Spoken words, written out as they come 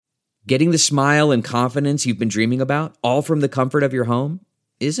Getting the smile and confidence you've been dreaming about, all from the comfort of your home,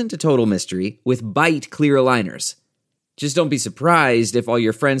 isn't a total mystery with Byte clear aligners. Just don't be surprised if all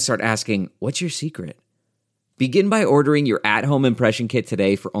your friends start asking, "What's your secret?" Begin by ordering your at-home impression kit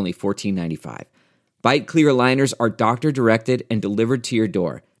today for only $14.95. Byte clear aligners are doctor-directed and delivered to your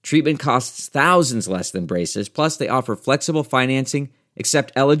door. Treatment costs thousands less than braces, plus they offer flexible financing,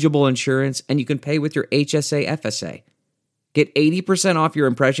 accept eligible insurance, and you can pay with your HSA FSA. Get 80% off your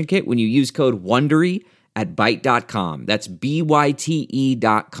impression kit when you use code WONDERY at Byte.com. That's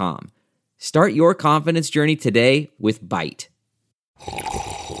BYTE.com. Start your confidence journey today with Byte.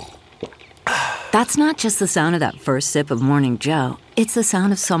 That's not just the sound of that first sip of Morning Joe. It's the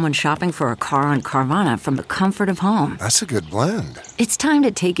sound of someone shopping for a car on Carvana from the comfort of home. That's a good blend. It's time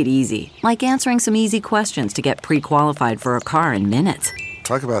to take it easy, like answering some easy questions to get pre-qualified for a car in minutes.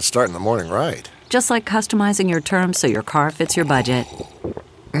 Talk about starting the morning right. Just like customizing your terms so your car fits your budget.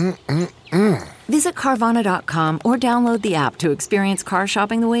 Visit Carvana.com or download the app to experience car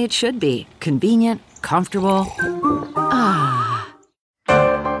shopping the way it should be. Convenient, comfortable.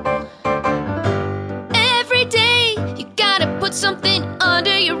 Every day, you gotta put something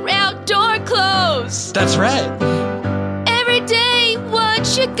under your outdoor clothes. That's right. Every day,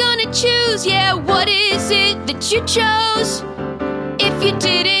 what you gonna choose? Yeah, what is it that you chose? If you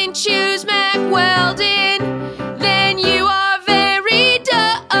didn't choose Mack Weldon, then you are very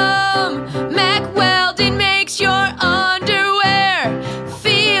dumb. Mack Weldon makes your underwear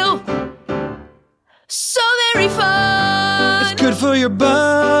feel so very fun. It's good for your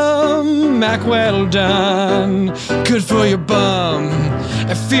bum, Mack Weldon. Good for your bum.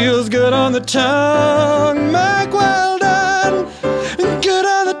 It feels good on the tongue, Mack Weldon. Good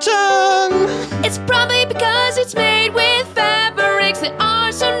on the tongue. It's probably because it's made with fabrics that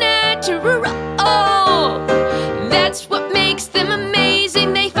are so natural. That's what makes them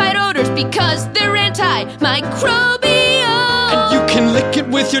amazing. They fight odors because they're antimicrobial. And you can lick it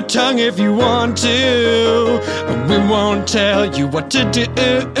with your tongue if you want to. We won't tell you what to do.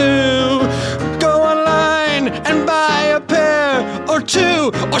 Go online and buy a pair or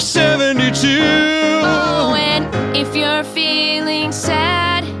two or 72. Oh, and if you're feeling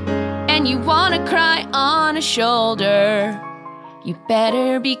sad and you want to cry on a shoulder, you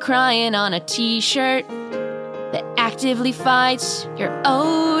better be crying on a t-shirt that actively fights your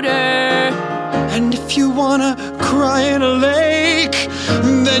odor. And if you wanna cry in a lake,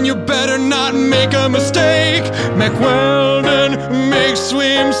 then you better not make a mistake. Mack Weldon makes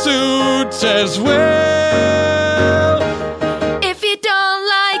swimsuits as well. If you don't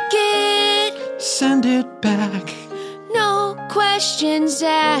like it, Send it back. no questions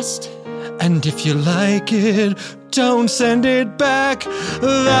asked. And if you like it, don't send it back.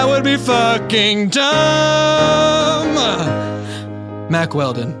 That would be fucking dumb. Mack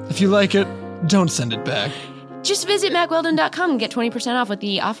Weldon, if you like it, don't send it back. Just visit MackWeldon.com and get 20% off with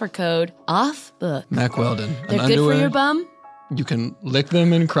the offer code OFFBOOK. Mack Weldon. They're good for your bum. You can lick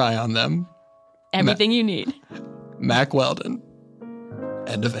them and cry on them. Everything you need. Mack Weldon.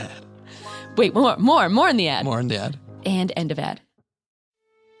 End of ad. Wait, more in the ad. More in the ad. And end of ad.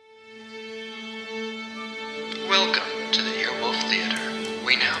 Welcome to the Earwolf Theater.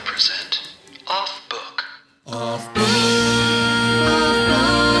 We now present Off Book. Off Book,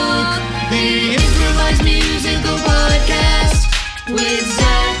 the improvised musical podcast with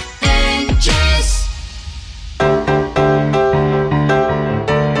Zach and Jess.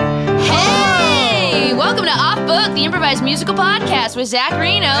 Hey, welcome to Off Book, the improvised musical podcast with Zach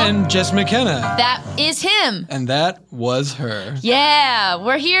Reno. And Jess McKenna. That is him. And that was her. Yeah,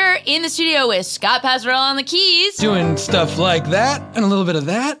 we're here in the studio with Scott Passarella on the keys. Doing stuff like that, and a little bit of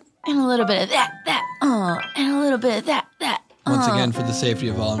that. And a little bit of that, and a little bit of that. Once again, for the safety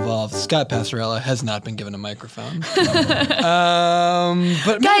of all involved, Scott Passarella has not been given a microphone. But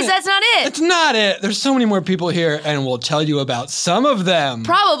Guys, that's not it. It's not it. There's so many more people here, and we'll tell you about some of them.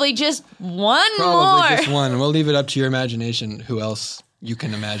 Probably just one Probably more. just one. We'll leave it up to your imagination who else you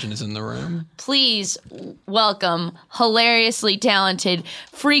can imagine is in the room. Please welcome hilariously talented,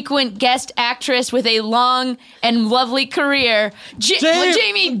 frequent guest actress with a long and lovely career,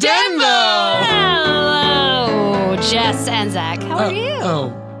 Jamie Denbo. Hello, Jess and Zach. How are you?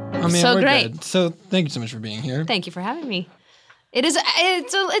 I mean, So we're great. good. So thank you so much for being here. Thank you for having me. It is.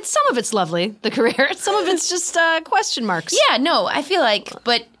 It's some of it's lovely, the career. Some of it's just question marks. Yeah, no, I feel like,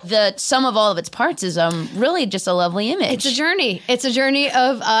 but the sum of all of its parts is really just a lovely image. It's a journey. It's a journey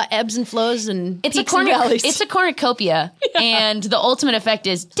of ebbs and flows and peaks and valleys. It's a cornucopia, and the ultimate effect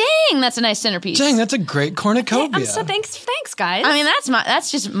is, dang, that's a nice centerpiece. Dang, that's a great cornucopia. Thanks, guys. I mean,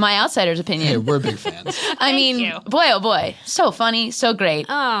 that's just my outsider's opinion. Hey, we're big fans. I mean, boy, oh boy, so funny, so great.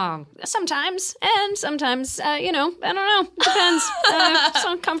 Oh, sometimes, and sometimes, I don't know. It depends.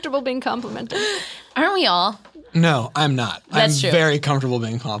 So comfortable being complimented. Aren't we all? No, I'm not. That's I'm true. very comfortable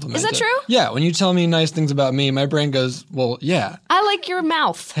being complimented. Is that true? Yeah, when you tell me nice things about me, my brain goes, well, yeah. I like your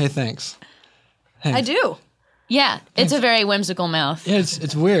mouth. Hey, thanks. Hey. I do. Yeah, it's a very whimsical mouth. Yeah,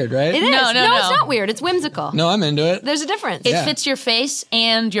 it's weird, right? It is. No. No, it's not weird. It's whimsical. No, I'm into it. There's a difference. It fits your face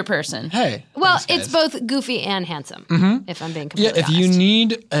and your person. Hey. Well, thanks, it's guys. both goofy and handsome, if I'm being Yeah, completely if you honest.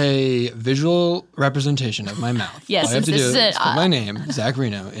 need a visual representation of my mouth, Yes, all you have to this do is is it. put my name, Zach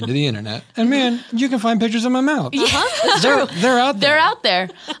Reno, into the internet, and man, you can find pictures of my mouth. That's They're out there. They're out there.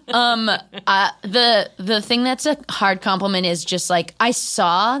 The thing that's a hard compliment is just like, I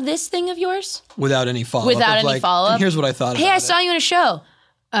saw this thing of yours Without any follow-up. without of any follow-up. And here's what I thought Hey, about I saw you in a show.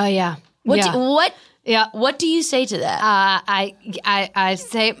 Oh, yeah. What? Yeah. What do you say to that? I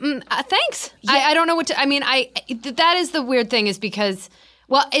say thanks. I don't know what to. I mean, that is the weird thing is because.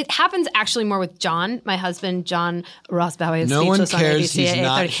 Well, it happens actually more with John, my husband, John Rossbaugh. No one Speechless on cares ABC he's at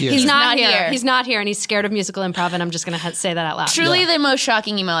not 8:30. here. He's not Not here. here. He's not here, and he's scared of musical improv. And I'm just going to say that out loud. Truly the most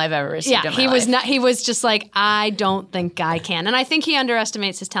shocking email I've ever received in my he was life. not. He was just like, I don't think I can, and I think he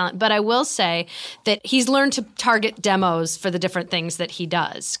underestimates his talent. But I will say that he's learned to target demos for the different things that he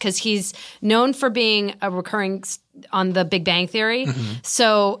does because he's known for being a recurring on the Big Bang Theory.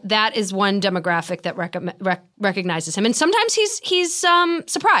 So that is one demographic that recognizes him. And sometimes he's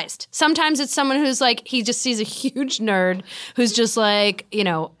surprised. Sometimes it's someone who's like, he just sees a huge nerd who's just like,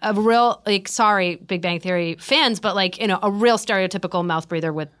 a real, like, sorry, Big Bang Theory fans, but like, a real stereotypical mouth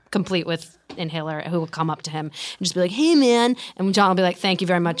breather complete with inhaler who will come up to him and just be like, hey man, and John will be like, thank you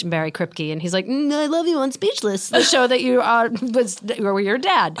very much, and Barry Kripke, and he's like, I love you on Speechless, the show that you were your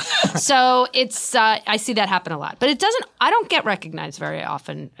dad. So it's I see that happen a lot, but I don't get recognized very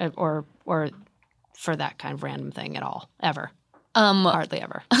often or for that kind of random thing at all, ever. Hardly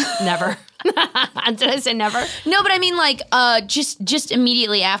ever. Never. Did I say never? No, but I mean, like, just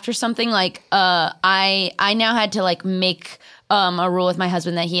immediately after something, like, I now had to like make a rule with my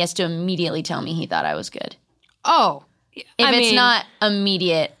husband that he has to immediately tell me he thought I was good. Oh. If it's not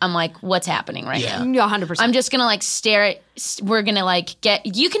immediate, I'm like, what's happening right now? Yeah, 100%. I'm just gonna like stare at. We're gonna like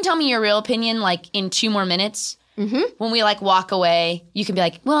you can tell me your real opinion like in 2 more minutes. When we like walk away, you can be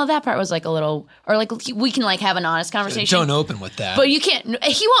like, well, that part was like a little, or like we can like have an honest conversation. Don't open with that. But you can't.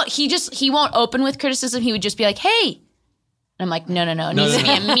 He won't open with criticism. He would just be like, hey. And I'm like, no. It needs to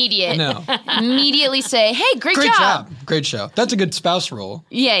be immediate. No. Immediately say, hey, great job. Great show. That's a good spouse rule.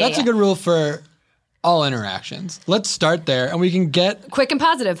 Yeah, That's a good rule for all interactions. Let's start there, and we can get quick and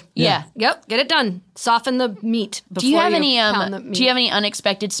positive. Yeah. Yep. Get it done. Soften the meat before Do you have any pound the meat. Do you have any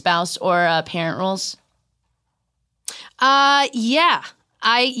unexpected spouse or parent rules? Yeah.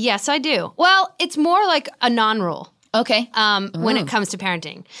 Yes, I do. Well, it's more like a non-rule. Okay. When it comes to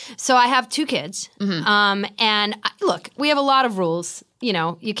parenting. So I have 2 kids. And look, we have a lot of rules.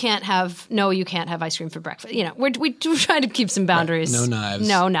 You can't have ice cream for breakfast. We try to keep some boundaries. No knives.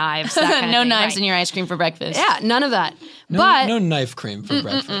 No knives. That kind of No thing, knives right. in your ice cream for breakfast. Yeah, none of that. no knife cream for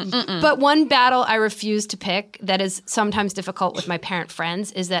breakfast. But one battle I refuse to pick that is sometimes difficult with my parent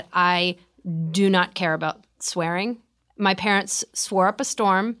friends is that I do not care about swearing. My parents swore up a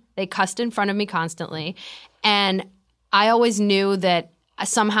storm. They cussed in front of me constantly. And I always knew that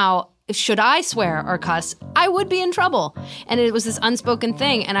somehow, should I swear or cuss, I would be in trouble. And it was this unspoken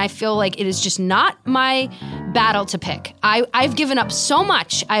thing. And I feel like it is just not my battle to pick. I've given up so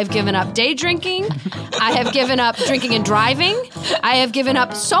much. I've given up day drinking. I have given up drinking and driving. I have given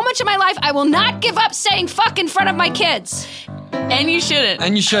up so much of my life. I will not give up saying fuck in front of my kids. And you shouldn't.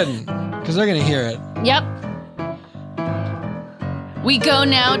 And you shouldn't, because they're going to hear it. Yep. We go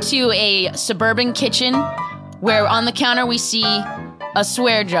now to a suburban kitchen where on the counter we see a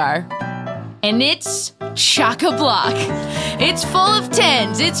swear jar. And it's chock-a-block. It's full of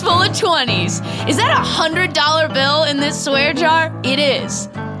 10s. It's full of 20s. Is that $100 bill in this swear jar? It is.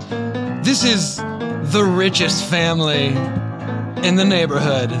 This is the richest family in the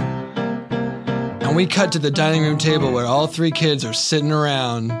neighborhood. And we cut to the dining room table where all 3 kids are sitting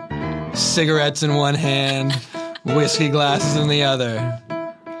around, cigarettes in one hand, whiskey glasses in the other.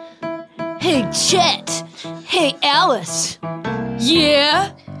 Hey, Chet. Hey, Alice.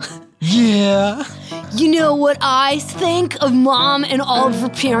 Yeah? Yeah. You know what I think of Mom and all of her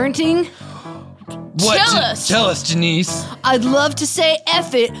parenting? What? Tell us, Denise. I'd love to say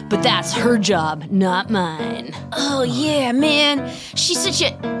F it, but that's her job, not mine. Oh, yeah, man. She's such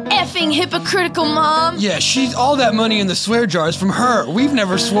a effing hypocritical mom. Yeah, she's all that money in the swear jars from her. We've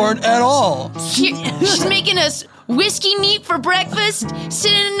never sworn at all. She's making us whiskey neat for breakfast,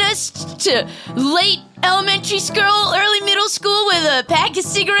 sending us to late elementary school, early middle school with a pack of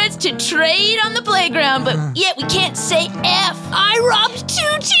cigarettes to trade on the playground, but yet we can't say F. I robbed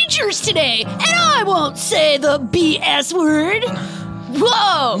 2 teachers today, and I won't say the BS word.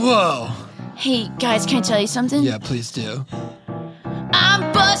 Whoa. Hey, guys, can I tell you something? Yeah, please do.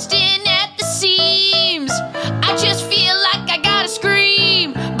 I'm busting at the seams. I just feel like I gotta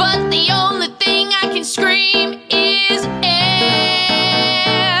scream, but the only thing I can scream is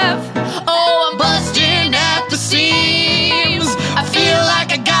F. Oh, I'm busting at the seams. I feel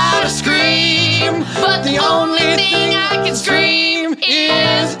like I gotta scream, but the only thing I can scream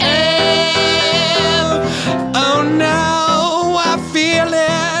is F. Oh, now I feel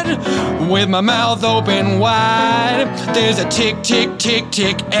it. With my mouth open wide, there's a tick, tick, tick,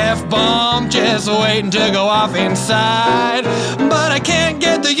 tick F-bomb just waiting to go off inside. But I can't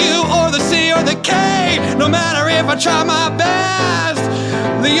get the U or the C or the K, no matter if I try my best.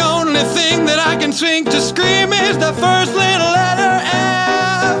 The only thing that I can think to scream is the first little letter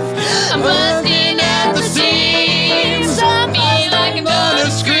F. I'm busting at the seams. I feel like I'm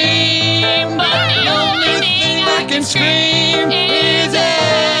gonna scream, but the only thing I can scream is F.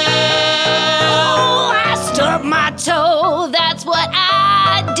 My toe, that's what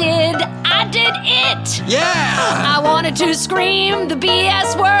I did. I did it. Yeah. I wanted to scream the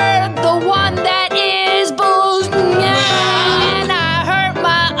BS word, the one that is bullshit. And I hurt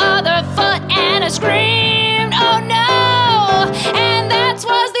my other foot and I screamed, oh no. And that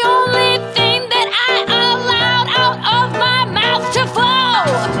was the only thing that I allowed out of my mouth to flow.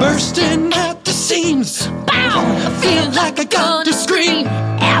 Bursting at the seams. Bow. I feel like I got to scream.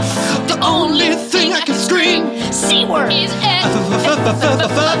 F. The only thing I can scream C word is F.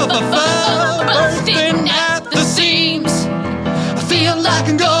 Bursting at the seams. I feel like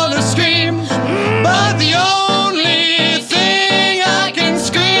I'm gonna scream, but the only thing I can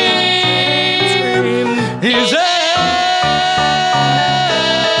scream is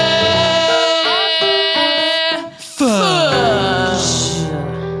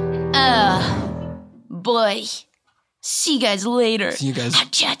Boy. See you guys later. See you guys.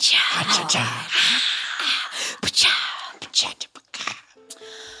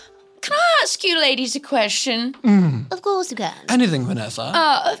 Can I ask you ladies a question? Of course you can. Anything, Vanessa.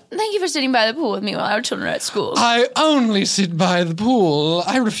 Thank you for sitting by the pool with me while our children are at school. I only sit by the pool.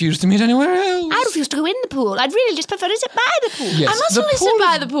 I refuse to meet anywhere else. I refuse to go in the pool. I'd really just prefer to sit by the pool. Yes, I must the only sit pool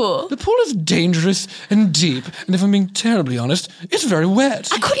by is- the pool. The pool is dangerous and deep, and if I'm being terribly honest, it's very wet.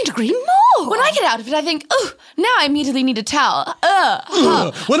 I couldn't agree more. When I get out of it, I think, oh, now I immediately need a towel.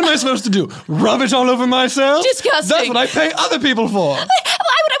 Ugh, what am I supposed to do? Rub it all over myself? Disgusting. That's what I pay other people for. Why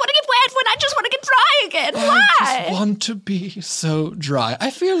would I want to get wet when I just want to get dry again? I just want to be so dry.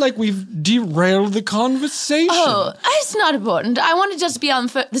 I feel like we've derailed the conversation. Oh, it's not important. I wanted just to be on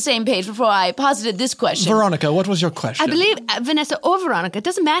the same page before I posited this question. Veronica, what was your question? I believe Vanessa or Veronica, it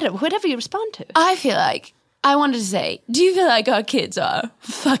doesn't matter, whatever you respond to. I feel like, I wanted to say, do you feel like our kids are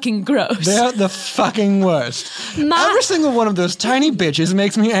fucking gross? They're the fucking worst. Every single one of those tiny bitches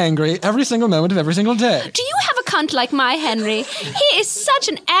makes me angry every single moment of every single day. Do you have a cunt like my Henry? He is such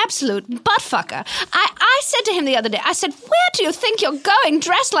an absolute buttfucker. I said to him the other day, I said, where do you think you're going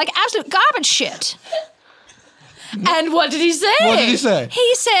dressed like absolute garbage shit? And what did he say? What did he say?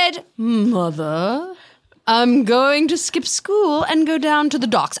 He said, Mother, I'm going to skip school and go down to the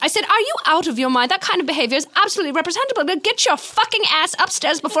docks. I said, are you out of your mind? That kind of behavior is absolutely reprehensible. Get your fucking ass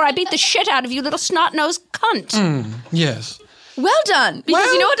upstairs before I beat the shit out of you, little snot-nosed cunt. Yes. Well done.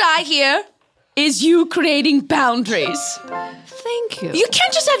 Because you know what I hear? Is you creating boundaries. Thank you. You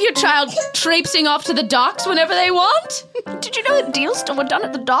can't just have your child traipsing off to the docks whenever they want. Did you know that deals still were done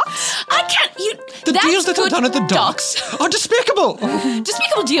at the docks? I can't. The deals that are done at the docks are despicable.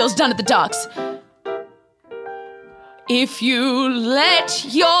 Despicable deals done at the docks. If you let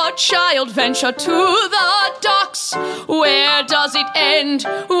your child venture to the docks, where does it end?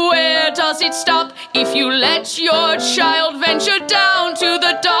 Where does it stop? If you let your child venture down to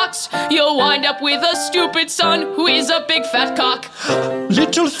the docks, you'll wind up with a stupid son who is a big fat cock.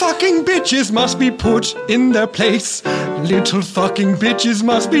 Little fucking bitches must be put in their place. Little fucking bitches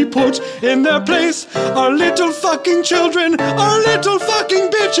must be put in their place. Our little fucking children are little fucking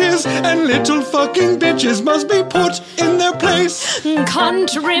bitches, and little fucking bitches must be put in their place.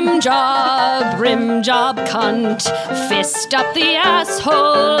 Cunt, rim job, cunt. Fist up the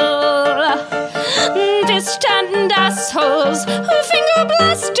asshole. Fist and assholes. Finger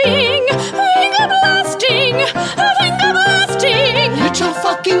blasting. Finger blasting. Finger blasting. Little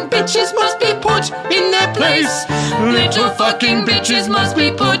fucking bitches must be put in their place. Little fucking bitches must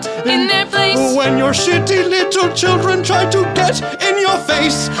be put in their place. When your shitty little children try to get in your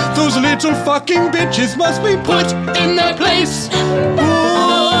face, those little fucking bitches must be put in their place. Put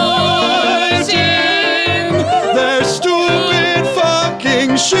in their stupid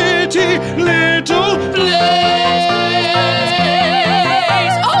fucking shitty little place.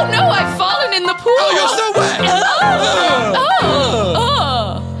 Oh no, I've fallen in the pool. Oh, you're so wet.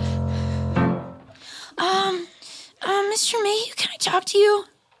 Mr. Mayhew, can I talk to you?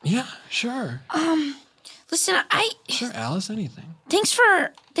 Yeah, sure. Listen, Sure, Alice, anything. Thanks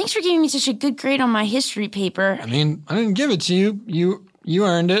for giving me such a good grade on my history paper. I mean, I didn't give it to you. You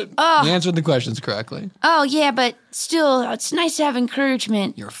earned it. You answered the questions correctly. Oh, yeah, but still, it's nice to have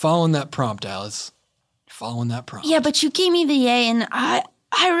encouragement. You're following that prompt, Alice. You're following that prompt. Yeah, but you gave me the A, and I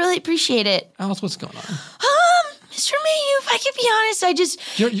really appreciate it. Alice, what's going on? Mr. Mayhew, if I could be honest, I just...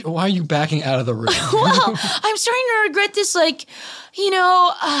 Why are you backing out of the room? Well, I'm starting to regret this, I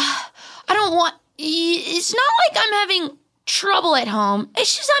don't want... It's not like I'm having trouble at home.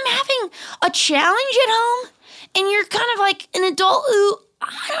 It's just I'm having a challenge at home, and you're kind of like an adult who...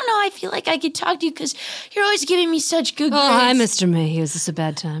 I don't know, I feel like I could talk to you because you're always giving me such good grades. Oh, hi, Mr. Mayhew. Is this a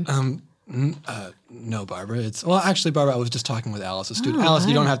bad time? No, Barbara. Actually, Barbara, I was just talking with Alice, a student. Alice,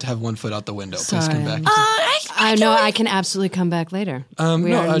 you don't have to have one foot out the window. Please come back. I know I can absolutely come back later.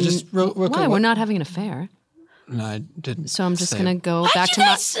 Just real quick. Why? We're not having an affair. No, I didn't. So I'm just say gonna it. go back to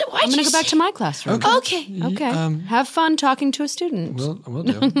my. I'm gonna go back to my classroom. Okay. Okay. Have fun talking to a student. We'll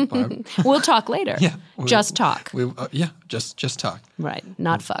do. Barb. We'll talk later. Yeah. Just talk. Just talk. Right.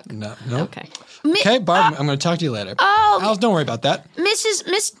 Not fuck. No. Okay. Okay, Barb. I'm going to talk to you later. Alice, don't worry about that. Miss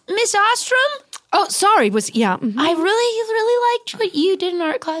Ostrom? Oh, sorry. I really liked what you did in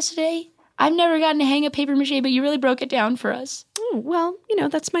art class today. I've never gotten to hang a paper mache, but you really broke it down for us. Oh, well,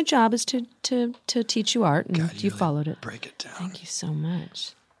 that's my job is to teach you art, and you really followed it. Break it down. Thank you so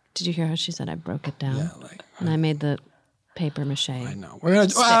much. Did you hear how she said I broke it down? Yeah, and I made the paper mache. I know. We're gonna.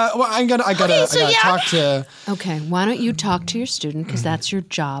 I gotta talk to. Okay, why don't you talk to your student because that's your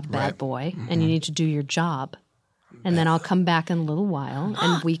job, bad boy, and you need to do your job, and then I'll come back in a little while,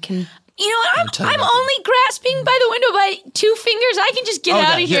 and we can. You know what? I'm only grasping by the window by 2 fingers. I can just get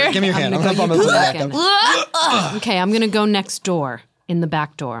out of here. Give me your hand. I'm gonna bump Okay, I'm gonna go next door. In the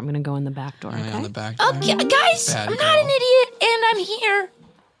back door. I'm gonna go in the back door. Okay. On the back door. Okay, guys, I'm not an idiot, and I'm here.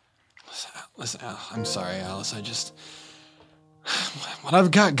 Listen, I'm sorry, Alice. What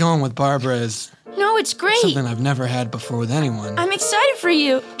I've got going with Barbara is No, it's great. something I've never had before with anyone. I'm excited for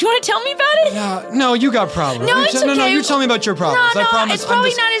you. Do you want to tell me about it? No, you got problems. No, it's No, okay. you tell me about your problems. No, I promise. it's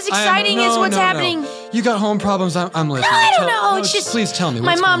probably not as exciting as what's happening. You got home problems. I'm listening. No, I don't know. It's just please tell me.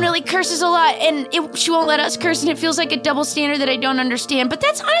 My what's mom going on? really curses a lot, and she won't let us curse, and it feels like a double standard that I don't understand. But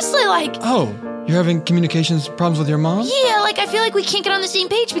that's honestly like, Oh, you're having communications problems with your mom? yeah, I feel like we can't get on the same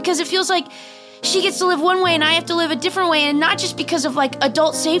page because it feels like she gets to live one way and I have to live a different way, and not just because of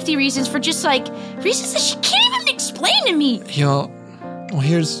adult safety reasons, for just reasons that she can't even explain to me. Well,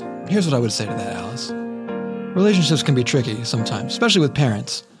 here's what I would say to that, Alice. Relationships can be tricky sometimes, especially with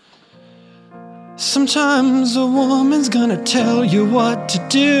parents. Sometimes a woman's gonna tell you what to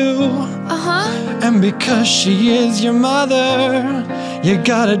do. And because she is your mother, you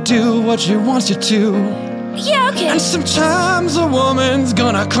gotta do what she wants you to. Yeah, okay. And sometimes a woman's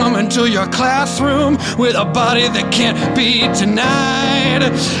gonna come into your classroom with a body that can't be denied.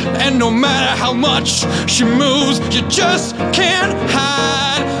 And no matter how much she moves, you just can't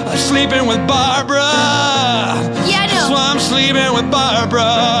hide. I'm sleeping with Barbara. Yeah, I know. That's why I'm sleeping with Barbara.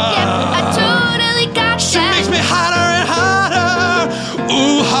 Yeah, I totally got She that. makes me harder and harder.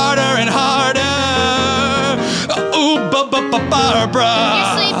 Ooh, harder and harder. Ooh, Barbara.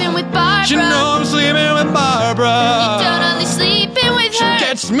 You're sleeping with Barbara. You know I'm sleeping with Barbara. You're totally sleeping with her. She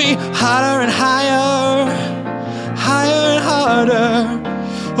gets me harder and higher. Higher and harder.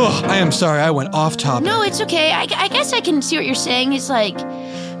 Oh, I am sorry, I went off topic. No, it's okay. I guess I can see what you're saying. It's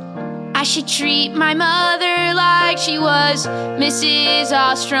I should treat my mother like she was Mrs.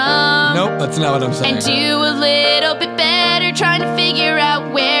 Ostrom. Nope, that's not what I'm saying. And do a little bit better trying to figure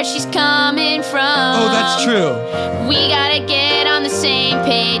out where she's coming from. Oh, that's true. We gotta get on the same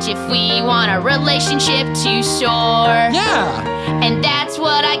page if we want a relationship to soar. Yeah. And that's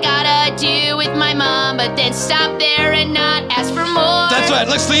what I gotta do with my mom, but then stop there and not ask for more. That's right,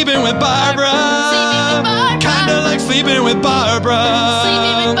 like sleeping with Barbara. Sleeping with Barbara. Kinda like sleeping with Barbara.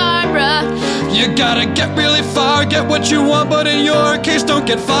 Sleeping with Barbara. You gotta get really far, get what you want, but in your case, don't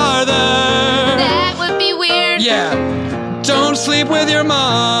get farther. That would be weird. Yeah, don't sleep with your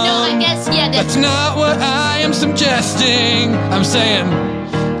mom. No, I guess, yeah, That's not what I am suggesting. I'm saying,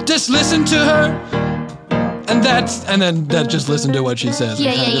 just listen to her. And then just listen to what she says.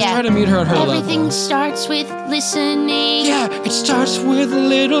 Yeah, and kinda yeah, just yeah. try to meet her at her level. Everything starts with listening. Yeah, it starts with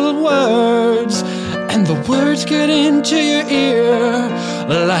little words, and the words get into your ear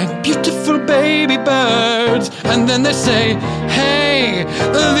like beautiful baby birds. And then they say, hey,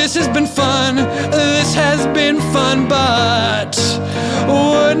 this has been fun, but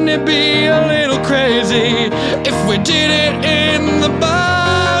wouldn't it be a little crazy if we did it in the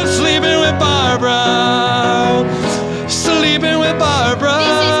bar? Sleeping with Barbara. Sleeping with Barbara.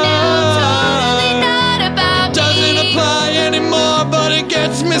 This is now totally not about Doesn't me. apply anymore, but it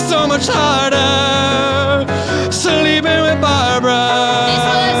gets me so much harder. Sleeping with Barbara. This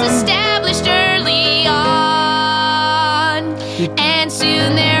was established early on, and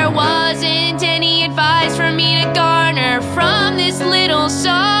soon there wasn't any advice for me to garner from this little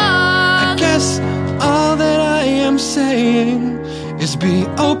song. I guess all that I am saying is be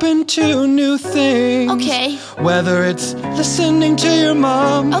open to new things. Okay. Whether it's listening to your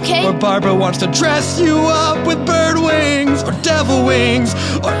mom, Okay. or Barbara wants to dress you up with bird wings, or devil wings,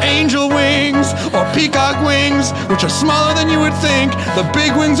 or angel wings, or peacock wings, which are smaller than you would think. The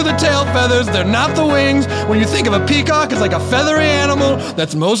big wings are the tail feathers, they're not the wings. When you think of a peacock, it's like a feathery animal.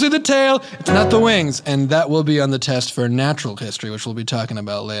 That's mostly the tail, it's not the wings. And that will be on the test for natural history, which we'll be talking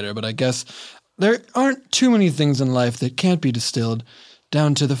about later. But I guess there aren't too many things in life that can't be distilled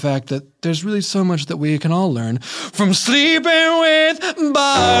down to the fact that there's really so much that we can all learn from sleeping with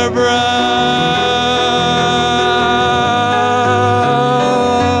Barbara.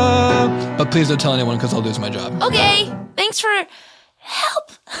 But please don't tell anyone because I'll lose my job. Okay, thanks for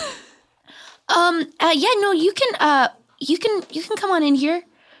help. Yeah, no, you can come on in here.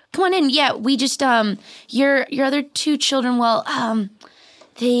 Come on in. Yeah, we just your other two children. Well,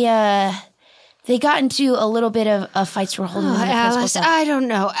 they got into a little bit of fights. We're holding. Oh, in the Alice, principal's I don't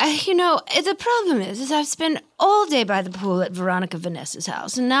know. The problem is I've spent all day by the pool at Veronica Vanessa's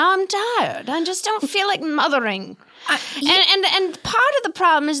house, and now I'm tired. I just don't feel like mothering. And part of the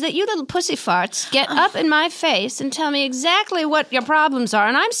problem is that you little pussy farts get up in my face and tell me exactly what your problems are,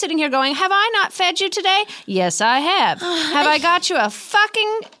 and I'm sitting here going, have I not fed you today? Yes, I have. Have I got you a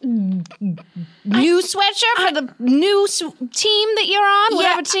fucking new sweatshirt for the new team that you're on?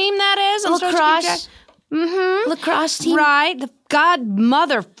 Whatever team that is. I'm supposed to keep track. lacrosse. Lacrosse team. Right, the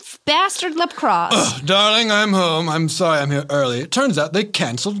godmother bastard lacrosse. Darling, I'm home. I'm sorry I'm here early. It turns out they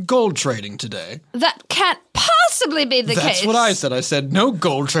canceled gold trading today. That can't possibly be the case. That's what I said. I said, no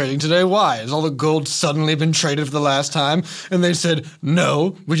gold trading today. Why? Has all the gold suddenly been traded for the last time? And they said,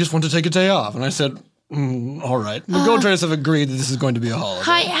 no, we just want to take a day off. And I said, all right. The gold traders have agreed that this is going to be a holiday.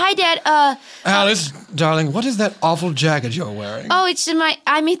 Hi, Dad. Alice, darling, what is that awful jacket you're wearing? Oh, it's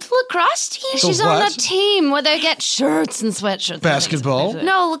I made the lacrosse team. So She's what? on the team where they get shirts and sweatshirts. Basketball?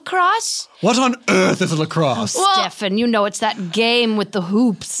 No, lacrosse. What on earth is a lacrosse? Stefan, you know it's that game with the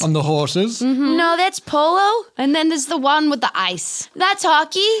hoops. On the horses? No, that's polo. And then there's the one with the ice. That's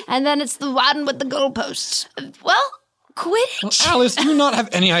hockey. And then it's the one with the goalposts. Well, Quidditch. Alice, do you not have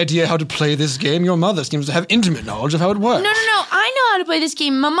any idea how to play this game? Your mother seems to have intimate knowledge of how it works. No. I know how to play this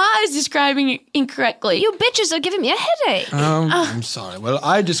game. Mama is describing it incorrectly. You bitches are giving me a headache. I'm sorry. Well,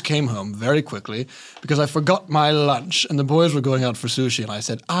 I just came home very quickly because I forgot my lunch and the boys were going out for sushi and I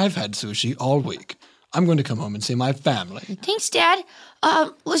said, I've had sushi all week. I'm going to come home and see my family. Thanks, Dad.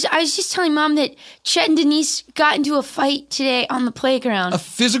 Listen, I was just telling Mom that Chet and Denise got into a fight today on the playground. A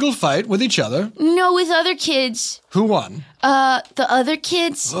physical fight with each other? No, with other kids. Who won? The other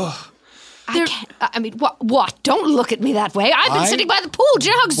kids. I can't. I mean, what? Don't look at me that way. I've been sitting by the pool. Do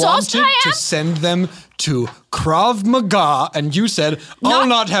you know how exhausted I wanted am? to send them to Krav Maga, and you said, I'll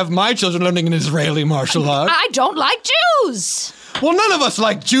not have my children learning an Israeli martial art. I don't like Jews. Well, none of us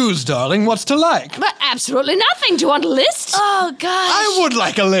like Jews, darling. What's to like? But absolutely nothing. Do you want a list? Oh, gosh. I would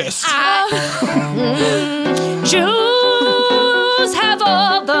like a list. Jews have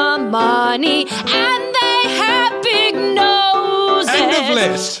all the money and they have big noses. End of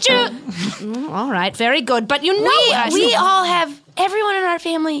list. All right, very good. But you know, we all have. Everyone in our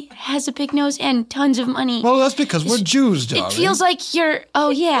family has a big nose and tons of money. Well, that's because we're Jews, darling. It feels like you're. Oh,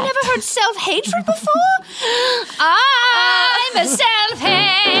 yeah. Never heard self-hatred before? I'm a self-hatred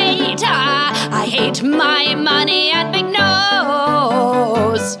eat my money and make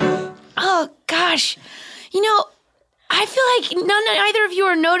nose. Oh, gosh. You know, I feel like neither of you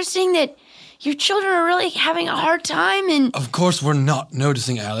are noticing that your children are really having a hard time and... Of course we're not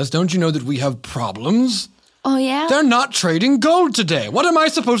noticing, Alice. Don't you know that we have problems? Oh, yeah? They're not trading gold today. What am I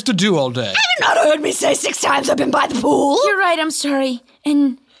supposed to do all day? Have you not heard me say 6 times I've been by the pool? You're right, I'm sorry.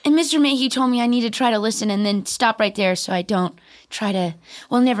 And Mr. Mayhew told me I need to try to listen and then stop right there so I don't try to...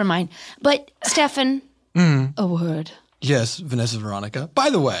 Well, never mind. But, Stefan, a word. Yes, Vanessa Veronica.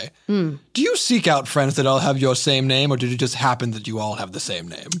 By the way, do you seek out friends that all have your same name, or did it just happen that you all have the same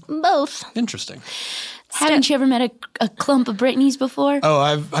name? both. Interesting. Haven't you ever met a clump of Britneys before?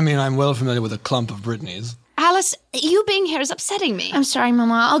 Oh, I'm well familiar with a clump of Britneys. Alice, you being here is upsetting me. I'm sorry,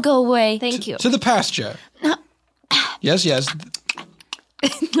 Mama. I'll go away. Thank you. To the pasture. Yes.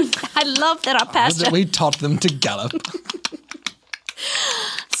 I love that our pastor... We taught them to gallop.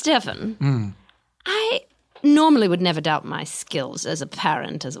 Stefan, I normally would never doubt my skills as a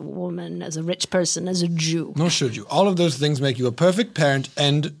parent, as a woman, as a rich person, as a Jew. Nor should you. All of those things make you a perfect parent.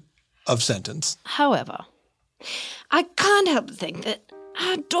 End of sentence. However, I can't help but think that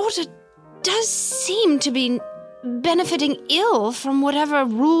our daughter does seem to be benefiting ill from whatever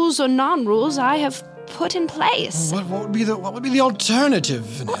rules or non-rules I have put in place. What would be the alternative,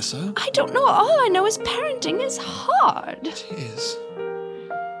 Vanessa? I don't know. All I know is parenting is hard. It is.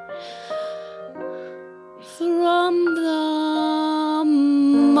 From the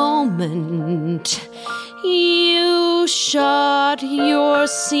moment you shot your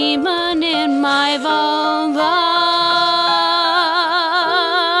semen in my vulva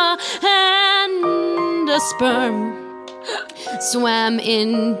and a sperm swam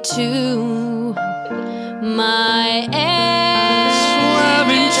into my egg. Swam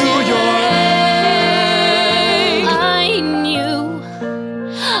into your egg. I knew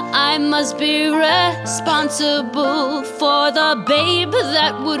I must be responsible for the babe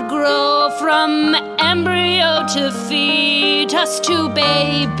that would grow from embryo to fetus to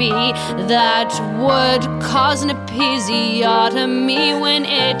baby that would cause an episiotomy when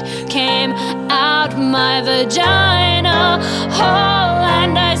it came out my vagina hole,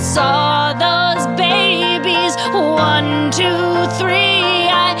 and I saw those babies 1, 2, 3.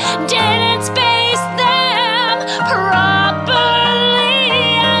 I didn't space them properly,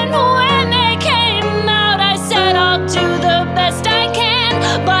 and when they came out I said I'll do the best I can,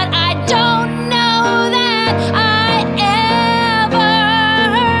 but I don't know that I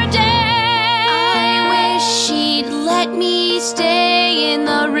ever did. I wish she'd let me stay in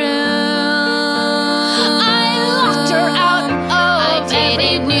the room. I locked her out I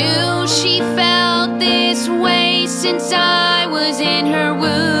didn't knew she felt this way since I was in her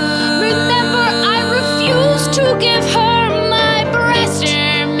womb. Remember, I refused to give her my breast.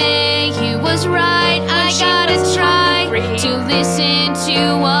 Mr. Mayhew was right. I gotta try to listen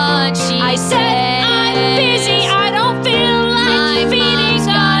to what she I said I'm busy, I don't feel like feeding. Mom's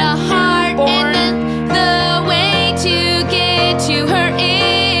got a heart, and the way to get to her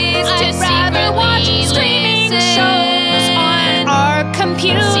is to I'd rather watch streaming shows on our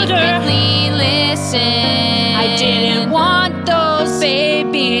computer. Secretly listen. I didn't want those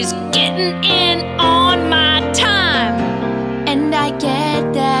babies getting in on my time. And I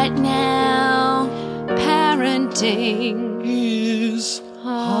get that now. Parenting. Is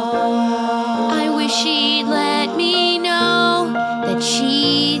I wish she'd let me know that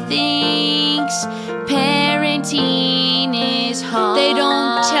she thinks parenting is hard. They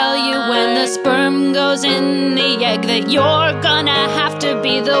don't tell you when the sperm goes in the egg that you're gonna have to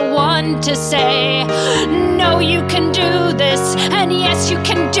be the one to say, no, you can do this, and yes, you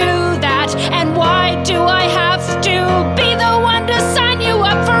can do that, and why do I have to be the one to sign you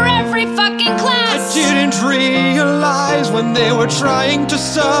up for every fucking class? I didn't realize when they were trying to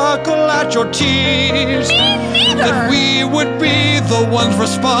suckle at your tears that we would be the ones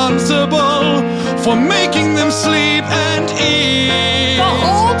responsible for making them sleep and eat. The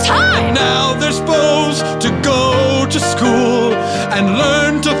whole time. Now they're supposed to go to school and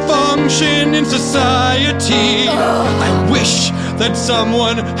learn to function in society. I wish that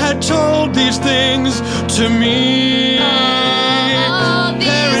someone had told these things to me.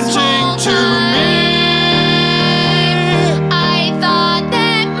 Parenting to me. I thought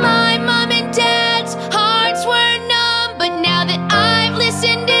that my mom and dad's hearts were numb, but now that I've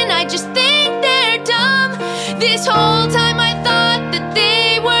listened in, I just think they're dumb. This whole time I thought that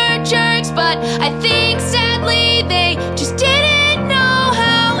they were jerks, but I think sadly they just didn't know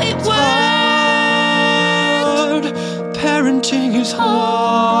how it worked. Hard. Parenting is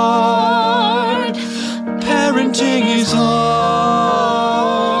hard. Parenting is hard.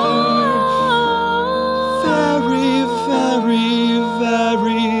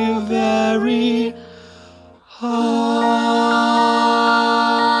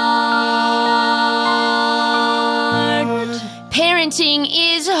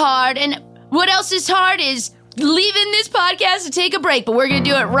 is hard, and what else is hard is leaving this podcast to take a break, but we're going to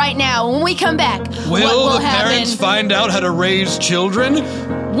do it right now. When we come back, what will the happen? parents find out how to raise children?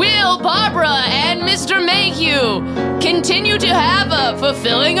 Will Barbara and Mr. Mayhew continue to have a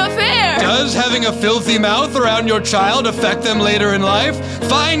fulfilling affair? Does having a filthy mouth around your child affect them later in life?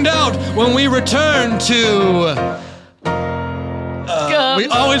 Find out when we return to... we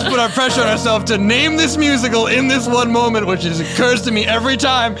always put our pressure on ourselves to name this musical in this one moment, which occurs to me every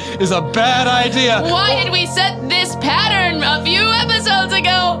time is a bad idea. Why did we set this pattern a few episodes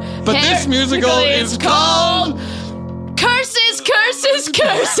ago? But this musical is called... Curses, Curses,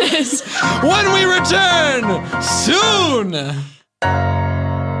 Curses. When we return soon.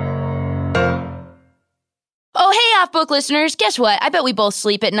 Oh, hey, Off-Book listeners. Guess what? I bet we both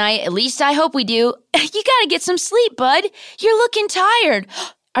sleep at night. At least I hope we do. You gotta get some sleep, bud. You're looking tired.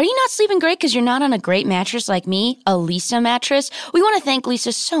 Are you not sleeping great because you're not on a great mattress like me, a Leesa mattress? We want to thank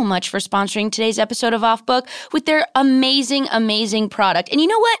Leesa so much for sponsoring today's episode of Off Book with their amazing, amazing product. And you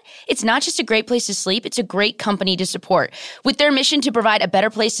know what? It's not just a great place to sleep, it's a great company to support. With their mission to provide a better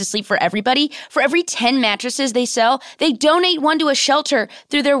place to sleep for everybody, for every 10 mattresses they sell, they donate one to a shelter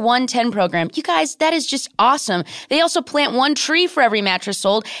through their 110 program. You guys, that is just awesome. They also plant one tree for every mattress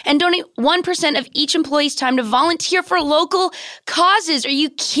sold and donate 1% of each employee's time to volunteer for local causes. Are you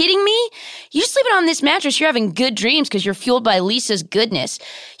kidding me? You're sleeping on this mattress, you're having good dreams because you're fueled by Leesa's goodness.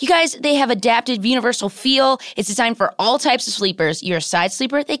 You guys, they have adapted universal feel. It's designed for all types of sleepers. You're a side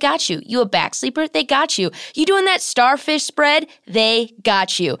sleeper? They got you. You a back sleeper? They got you. You doing that starfish spread? They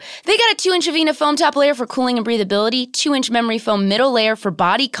got you. They got a 2-inch Avena foam top layer for cooling and breathability, 2-inch memory foam middle layer for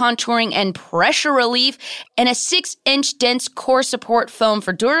body contouring and pressure relief, and a 6-inch dense core support foam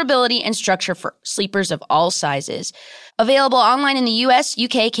for durability and structure for sleepers of all sizes. Available online in the US,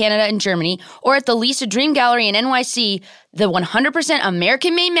 UK, Canada, and Germany, or at the Leesa Dream Gallery in NYC, the 100%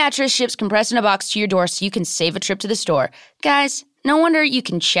 American-made mattress ships compressed in a box to your door so you can save a trip to the store. Guys, no wonder you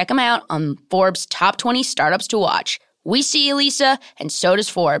can check them out on Forbes' Top 20 Startups to Watch. We see you, Leesa, and so does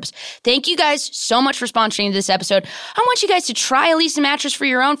Forbes. Thank you guys so much for sponsoring this episode. I want you guys to try a Leesa mattress for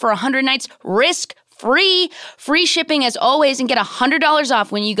your own for 100 nights risk-free. Free shipping as always, and get $100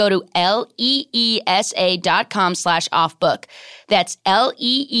 off when you go to leesa.com/offbook. That's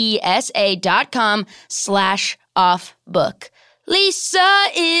leesa.com/offbook. Leesa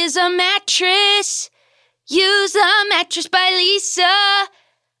is a mattress. Use a mattress by Leesa.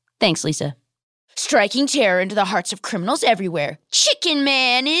 Thanks, Leesa. Striking terror into the hearts of criminals everywhere, Chicken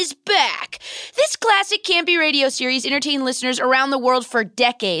Man is back! This classic campy radio series entertained listeners around the world for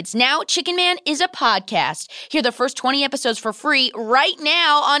decades. Now, Chicken Man is a podcast. Hear the first 20 episodes for free right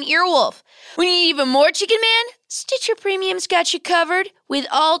now on Earwolf. We need even more Chicken Man? Stitcher Premium's got you covered with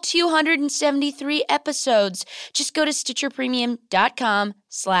all 273 episodes. Just go to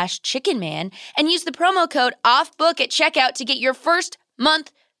StitcherPremium.com/chickenman and use the promo code OFFBOOK at checkout to get your first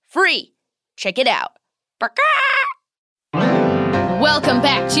month free. Check it out. Welcome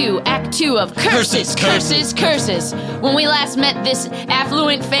back to Act 2 of Curses, Curses, Curses. When we last met this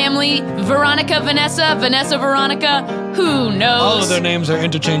affluent family, Veronica, Vanessa, Veronica, who knows? All of their names are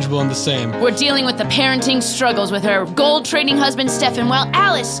interchangeable and the same. We're dealing with the parenting struggles with her gold-trading husband, Stefan, while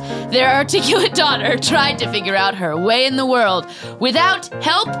Alice, their articulate daughter, tried to figure out her way in the world. Without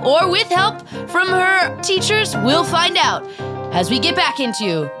help or with help from her teachers, we'll find out as we get back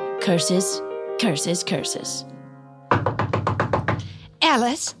into Curses, Curses, Curses.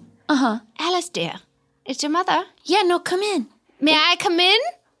 Alice? Alice, dear. It's your mother. Yeah, no, come in. May I come in?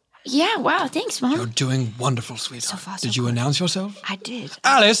 Yeah, wow, thanks, Mom. You're doing wonderful, sweetheart. So far, so did you announce yourself? I did.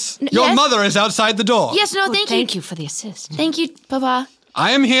 Alice, your yes? mother is outside the door. Yes, no, thank you. Thank you for the assist. Thank you, Papa.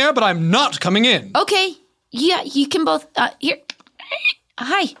 I am here, but I'm not coming in. Okay, yeah, you can both, here.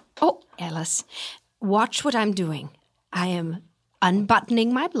 Hi. Oh, Alice, watch what I'm doing. I am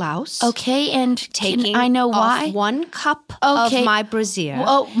unbuttoning my blouse. Okay, and Taking I know why? off one cup Okay. of my brassiere.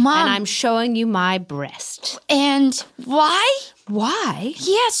 Oh, Mom. And I'm showing you my breast. And why? Why?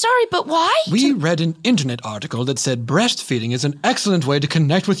 Yeah, sorry, but why? We read an internet article that said breastfeeding is an excellent way to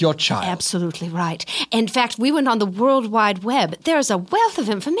connect with your child. Absolutely right. In fact, we went on the World Wide Web. There's a wealth of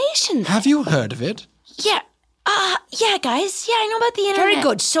information there. Have you heard of it? Yeah, guys. Yeah, I know about the internet. Very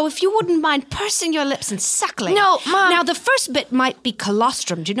good. So if you wouldn't mind pursing your lips and suckling. No, Mom. Now, the first bit might be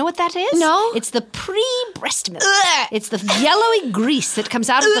colostrum. Do you know what that is? No. It's the pre-breast milk. Ugh. It's the yellowy grease that comes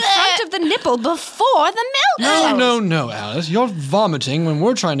out of the front of the nipple before the milk. No, Alice. You're vomiting when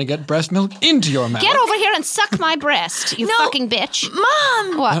we're trying to get breast milk into your mouth. Get over here and suck my breast, you No. fucking bitch.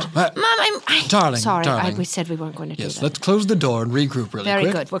 Mom! What? Mom, Darling, Sorry, darling. we said we weren't going to do Yes, that. let's close the door and regroup really Very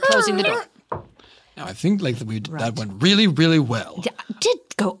quick. good. We're closing the door. Now, I think that went really, really well. Yeah, did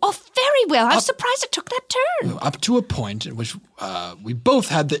go off very well. I was surprised it took that turn. Up to a point in which we both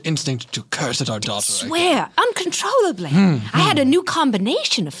had the instinct to curse at our daughter. Swear uncontrollably. I had a new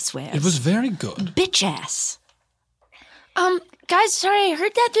combination of swears. It was very good. Bitch ass. Guys, sorry, I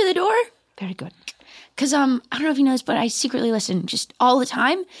heard that through the door. Very good. Because, I don't know if you know this, but I secretly listen just all the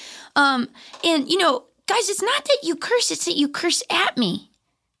time. And, guys, it's not that you curse, it's that you curse at me.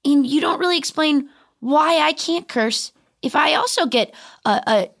 And you don't really explain why I can't curse if I also get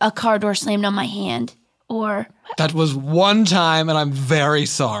a car door slammed on my hand. Or... That was one time, and I'm very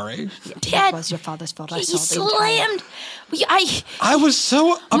sorry. Dad, It was your father's fault. I he saw the slammed... I was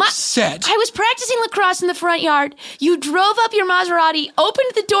so upset. I was practicing lacrosse in the front yard. You drove up your Maserati,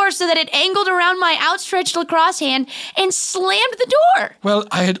 opened the door so that it angled around my outstretched lacrosse hand, and slammed the door. Well,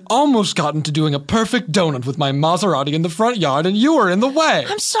 I had almost gotten to doing a perfect donut with my Maserati in the front yard, and you were in the way.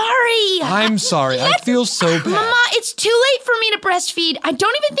 I'm sorry. I'm sorry. I feel so bad. Mama, it's too late for me to breastfeed. I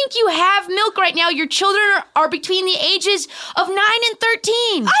don't even think you have milk right now. Your children are between the ages of 9 and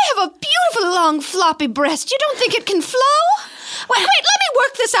 13. I have a beautiful long floppy breast. You don't think it can flow? Wait, let me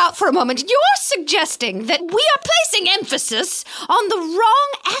work this out for a moment. You're suggesting that we are placing emphasis on the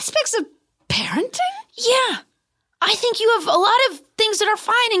wrong aspects of parenting? Yeah. I think you have a lot of things that are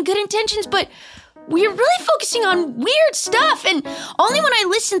fine and good intentions, but we're really focusing on weird stuff. And only when I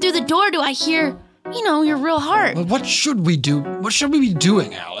listen through the door do I hear, your real heart. Well, what should we do? What should we be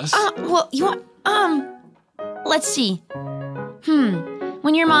doing, Alice? Let's see.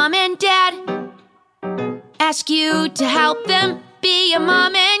 When your mom and dad ask you to help them be a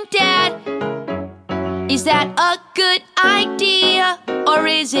mom and dad, is that a good idea or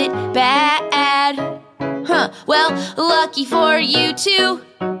is it bad? Well, lucky for you two,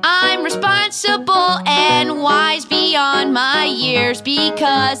 I'm responsible and wise beyond my years,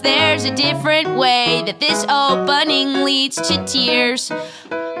 because there's a different way that this opening leads to tears.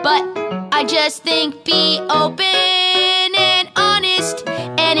 But I just think be open and honest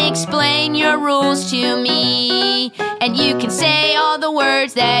and explain your rules to me. And you can say all the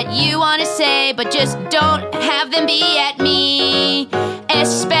words that you want to say, but just don't have them be at me.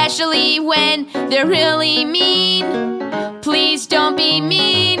 Especially when they're really mean. Please don't be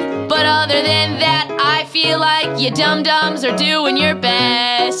mean. But other than that, I feel like you dum-dums are doing your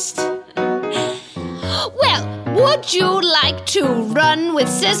best. Well, would you like to run with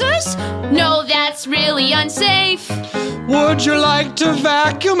scissors? No, that's really unsafe. Would you like to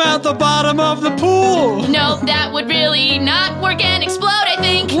vacuum out the bottom of the pool? No, that would really not work and explode, I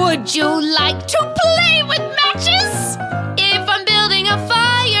think. Would you like to play with matches? If I'm building a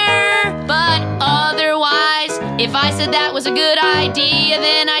fire. But otherwise, if I said that was a good idea,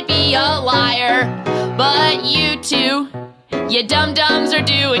 then I'd be a liar. But you two, you dum-dums are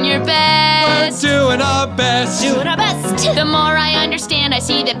doing your best. We're doing our best. Doing our best. The more I understand, I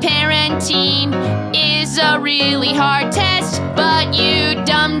see that parenting is a really hard test. But you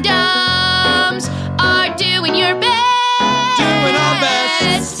dum-dums are doing your best. Doing our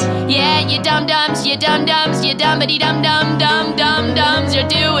best. Yeah, you dum-dums, you dum-dums, you dum-ba-dee-dum-dum, dum-dums, you're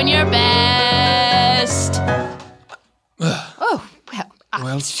doing your best. Oh, well.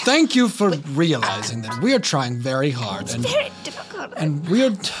 Well, thank you for realizing that we are trying very hard. And Very difficult. And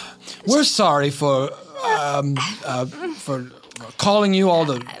we're sorry for calling you all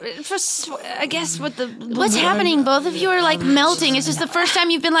the... I guess what the... What's happening? Both of you are like melting. Is this the first time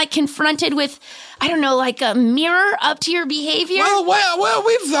you've been like confronted with, I don't know, like a mirror up to your behavior? Well,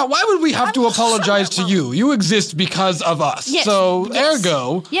 why would we have to apologize to you? You exist because of us. Yes, So, yes.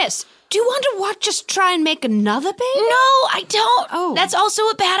 ergo... Yes. Do you want to watch us try and make another baby? No, I don't. Oh. That's also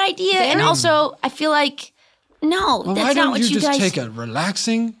a bad idea. And also, I feel like, no, Well, that's why not don't what you you just guys... take a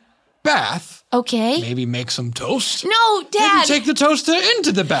relaxing bath? Okay. Maybe make some toast? No, Dad. Maybe take the toaster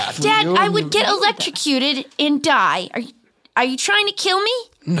into the bath. Dad, I would get electrocuted and die. Are you trying to kill me?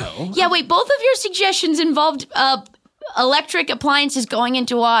 No. Yeah, wait, both of your suggestions involved electric appliances going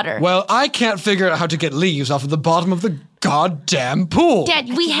into water. Well, I can't figure out how to get leaves off of the bottom of the goddamn pool.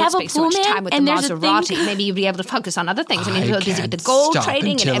 Dad, we have a spend so pool much man, time with and the there's a Maserati. thing. Maybe you'd be able to focus on other things. I mean, I you're busy with the can't gold stop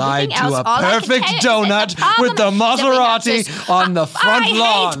trading and until I everything do else. a All I can perfect tell you is donut that the problem with the is that we have Maserati this- on the front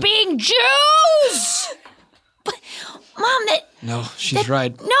lawn. I hate being Jews! Mom, that... No, she's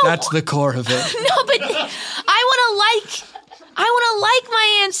right. no. That's the core of it. No, but I want to like I want to like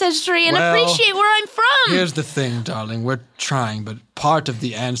my ancestry and Well, appreciate where I'm from. Here's the thing, darling. We're trying, but part of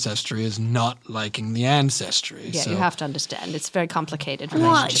the ancestry is not liking the ancestry. Yeah, so you have to understand. It's very complicated. Well,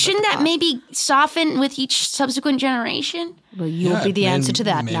 relationship with shouldn't the that past. maybe soften with each subsequent generation? Well, you'll Yeah, be the answer to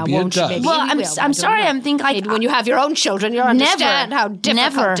that now, maybe it won't you? does. Maybe Well, you will. I I'm don't sorry. know. I'm thinking like When you have your own children, you'll understand how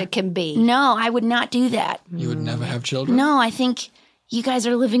difficult it can be. No, I would not do that. You would never have children? No, I think you guys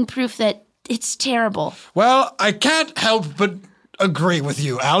are living proof that it's terrible. Well, I can't help but agree with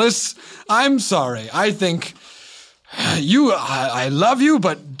you, Alice. I'm sorry. I think I love you,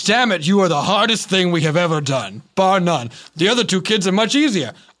 but damn it, you are the hardest thing we have ever done, bar none. The other two kids are much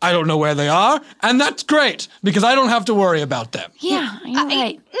easier. I don't know where they are, and that's great, because I don't have to worry about them. Yeah, you're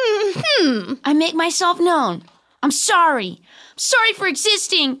right. I make myself known. I'm sorry. I'm sorry for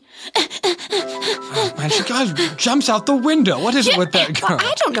existing. Man, she jumps out the window. What is it with that girl?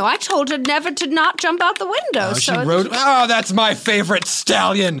 I don't know. I told her never to not jump out the window. Oh, she so rode. Oh, that's my favorite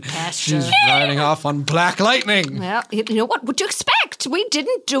stallion. She's riding off on Black Lightning. Well, you know what would you expect? We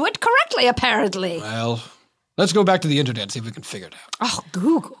didn't do it correctly, apparently. Well, let's go back to the internet and see if we can figure it out. Oh,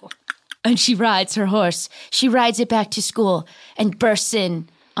 Google. And she rides her horse. She rides it back to school and bursts in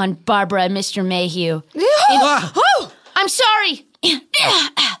on Barbara and Mr. Mayhew. I'm sorry.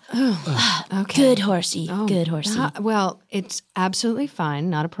 Okay. Good horsey. Good horsey. Well, it's absolutely fine.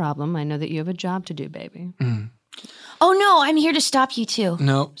 Not a problem. I know that you have a job to do, baby. Oh, no, I'm here to stop you, too.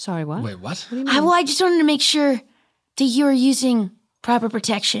 No. Sorry, what? Wait, what? I just wanted to make sure that you are using proper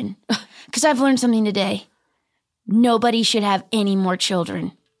protection. Because I've learned something today. Nobody should have any more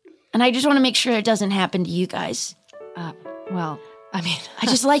children. And I just want to make sure it doesn't happen to you guys. Well, I mean, I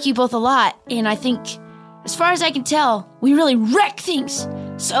just like you both a lot. And I think, as far as I can tell, we really wreck things.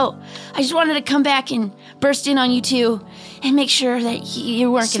 So I just wanted to come back and burst in on you two and make sure that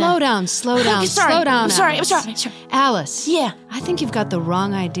you weren't slow down. Slow down. I'm sorry. Alice. Yeah. I think you've got the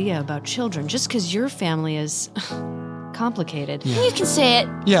wrong idea about children. Just because your family is complicated. You can say it.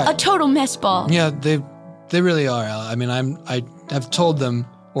 Yeah. A total mess ball. Yeah, they really are. I mean, I have told them,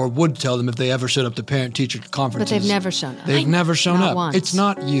 or would tell them if they ever showed up to parent-teacher But conferences. they've never shown up. They've never shown Not up. once. It's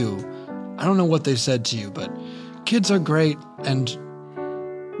not you. I don't know what they said to you, but kids are great, and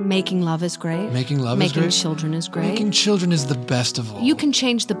Making love is great. Making love is Making great. children is great. making children is the best of all. You can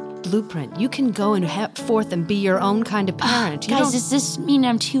change the blueprint. You can go and head forth and be your own kind of parent. You Guys, don't- does this mean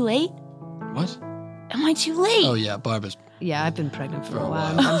I'm too late? What? Am I too late? Oh, yeah, Barbara's. Yeah, I've been pregnant for a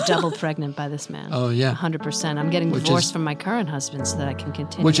while. I'm double pregnant by this man. Oh, yeah. 100%. I'm getting Which divorced is- from my current husband so that I can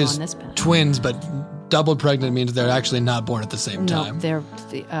continue Which on is this path. twins, but double pregnant means they're actually not born at the same No, time.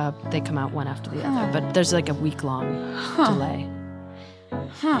 they come out one after the other, but there's like a week-long delay.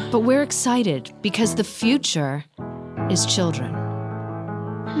 But we're excited because the future is children.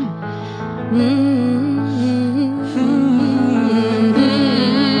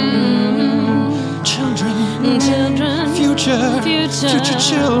 Children, future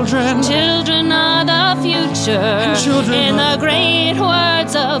children. Children are the future. Children In are- the great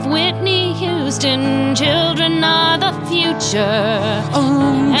words of Whitney Houston, children are the future.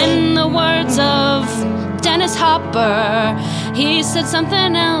 In the words of Dennis Hopper, he said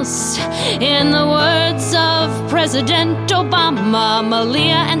something else. In the words of President Obama,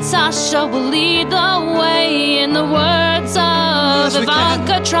 Malia and Sasha will lead the way. In the words of Yes, we can.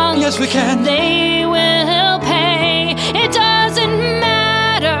 Ivanka Trump, Yes, we can. they will pay. It doesn't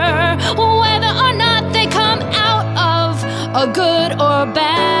matter whether or not they come out of a good or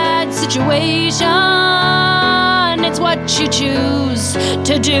bad situation. It's what you choose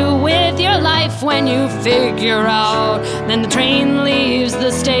to do with your life when you figure out. Then the train leaves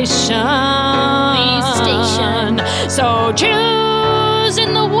the station. So choose,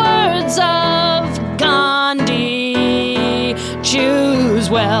 in the words of Gandhi, choose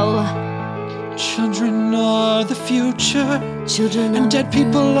well. Children are the future. Children And dead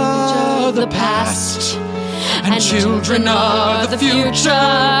people are the past. And children are the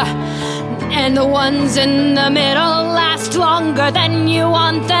future. And the ones in the middle last longer than you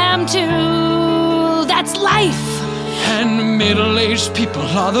want them to. That's life. And middle-aged people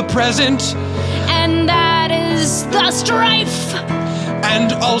are the present. And that is the strife.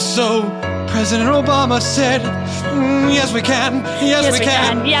 And also, President Obama said, yes, we can. Yes, we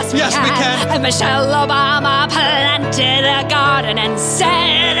can. Yes, we can. And Michelle Obama planted a garden and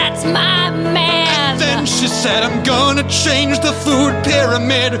said, that's my man. Then she said, I'm gonna change the food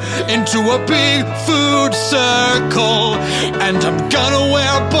pyramid into a big food circle. And I'm gonna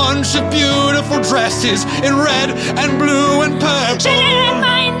wear a bunch of beautiful dresses in red and blue and purple. She didn't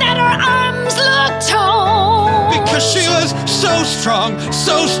mind that her arms looked toned. Because she was so strong,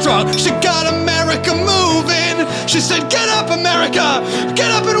 so strong. She got a America moving. She said, get up, America,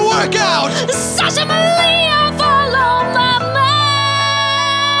 get up and work out. Sasha Maria, follow my man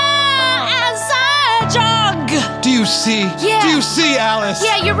as I jog. Do you see? Yeah. Do you see, Alice?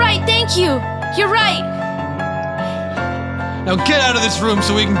 Yeah, you're right. Thank you. You're right. Now get out of this room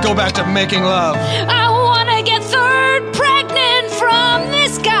so we can go back to making love. I wanna get third pregnant from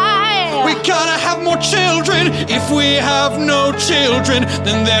this guy. We gotta have more children. If we have no children,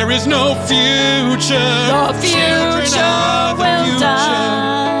 then there is no future. The future Children are the will future.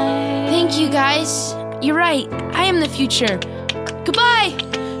 die. Thank you, guys. You're right. I am the future. Goodbye.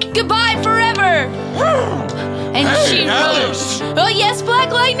 Goodbye forever. And Hey, she Alice. wrote, oh yes,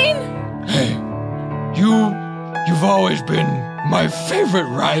 Black Lightning? Hey, you've always been my favorite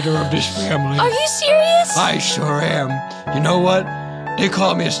rider of this family. Are you serious? I sure am. You know what? They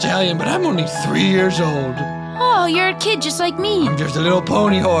call me a stallion, but I'm only 3 years old. Oh, you're a kid just like me. I'm just a little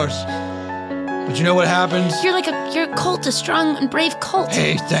pony horse. But you know what happens? You're a cult, a strong and brave cult.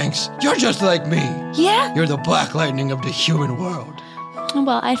 Hey, thanks. You're just like me. Yeah? You're the Black Lightning of the human world.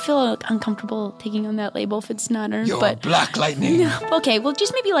 Well, I feel uncomfortable taking on that label if it's not earned, You're but... Black Lightning. Okay, well,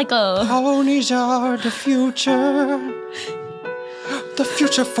 just maybe like a... Ponies are the future. The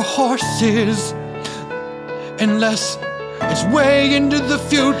future for horses. Unless it's way into the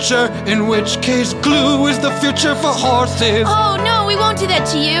future, in which case glue is the future for horses. Oh, no, we won't do that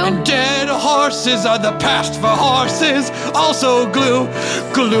to you. And dead horses are the past for horses. Also glue.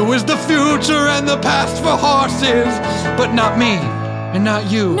 Glue is the future and the past for horses. But not me. And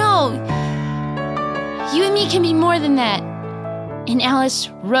not you. No. You and me can be more than that. And Alice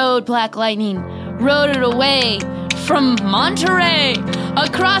rode Black Lightning, rode it away from Monterey,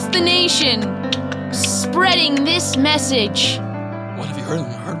 across the nation, spreading this message. What have you heard?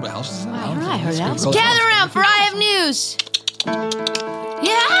 Heard what else is that? I heard Alice. Gather around, for I have news.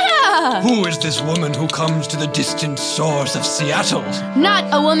 Yeah! Who is this woman who comes to the distant shores of Seattle? Not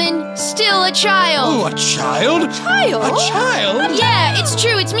a woman, still a child. Oh, a child? Child? A child? Yeah, it's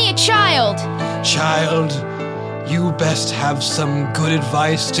true, it's me, a child. Child, you best have some good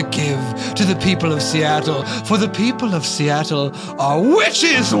advice to give to the people of Seattle, for the people of Seattle are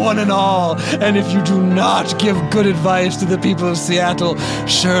witches, one and all. And if you do not give good advice to the people of Seattle,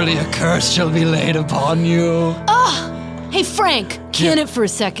 surely a curse shall be laid upon you. Hey, Frank, can it for a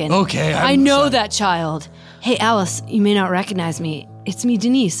second. Okay, I know that child. Hey, Alice, you may not recognize me. It's me,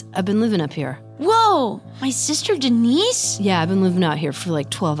 Denise. I've been living up here. Whoa, my sister Denise? Yeah, I've been living out here for like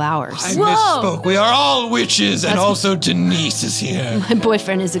 12 hours. I misspoke. We are all witches, and also Denise is here. My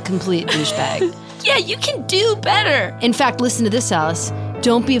boyfriend is a complete douchebag. Yeah, you can do better. In fact, listen to this, Alice.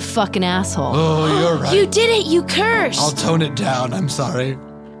 Don't be a fucking asshole. Oh, you're right. You did it, you cursed. I'll tone it down. I'm sorry.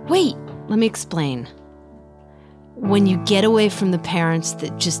 Wait, let me explain. When you get away from the parents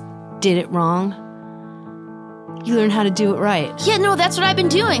that just did it wrong, you learn how to do it right. Yeah, no, that's what I've been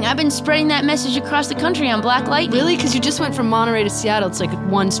doing. I've been spreading that message across the country on Black Lightning. Really? Because you just went from Monterey to Seattle. It's like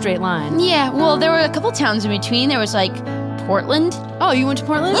one straight line. Yeah, well, there were a couple towns in between. There was like Portland. Oh, you went to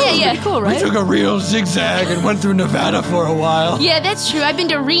Portland? Yeah, yeah. Pretty cool, We right? took a real zigzag and went through Nevada for a while. Yeah, that's true. I've been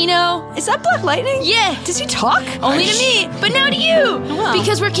to Reno. Is that Black Lightning? Yeah. Does he talk? Only to me, but now to you. Wow.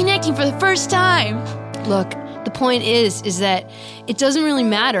 Because we're connecting for the first time. Look, the point is that it doesn't really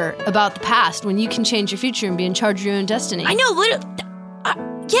matter about the past when you can change your future and be in charge of your own destiny. I know, literally.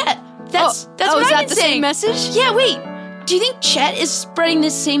 Yeah, that's what is I've that been the saying. same message? Yeah, wait. Do you think Chet is spreading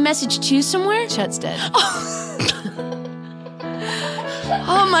this same message too somewhere? Chet's dead.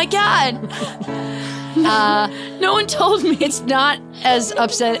 Oh my god. No one told me. It's not as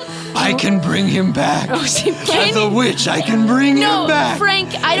upset. I can bring him back. As Can a witch, I can bring No, him back.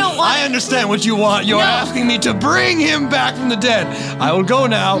 Frank, I don't want. I understand what you want. You're No. asking me to bring him back from the dead. I will go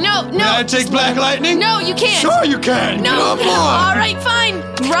now. No, May no. I take Black Lightning? No, you can't. Sure you can. No. Come on. All right, fine.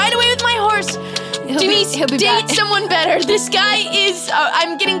 Ride away with my horse. Denise, he'll be date back. someone better. This guy is.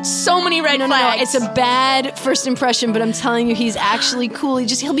 I'm getting so many red No, flags. it's a bad first impression, but I'm telling you, he's actually cool.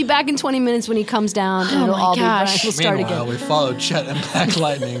 He'll be back in 20 minutes when he comes down, and Oh it'll my all gosh. be fine. We'll start Meanwhile, again. we followed Chet and Black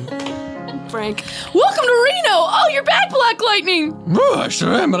Lightning. Frank. Welcome to Reno. Oh, you're back, Black Lightning. Oh, I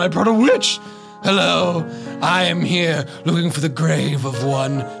sure am, and I brought a witch. Hello, I am here looking for the grave of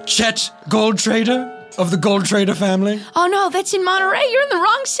one Chet Gold Trader of the Gold Trader family. Oh no, that's in Monterey. You're in the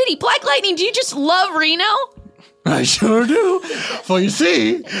wrong city. Black Lightning, do you just love Reno? I sure do. For you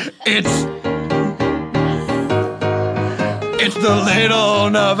see, it's the little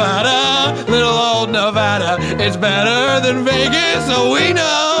old Nevada. It's better than Vegas, so we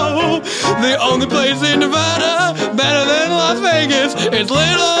know. Reno. The only place in Nevada better than Las Vegas. It's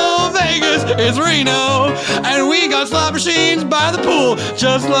little Vegas, it's Reno. And we got slot machines by the pool,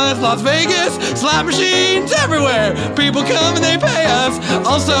 just like Las Vegas. Slot machines everywhere. People come and they pay us.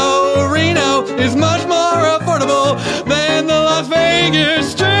 Also, Reno is much more affordable than the Las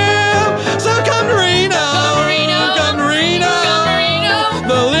Vegas Strip. So come to Reno. Come to Reno. Come to Reno. Come to Reno.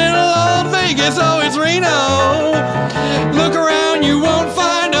 The little old Vegas, oh, it's Reno. Look around, you won't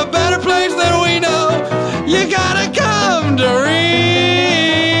find a better place than we know. You gotta come to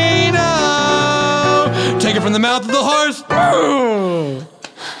Reno. Take it from the mouth of the horse.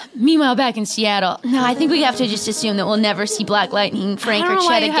 Meanwhile, back in Seattle, no, I think we have to just assume that we'll never see Black Lightning, Frank, I don't or know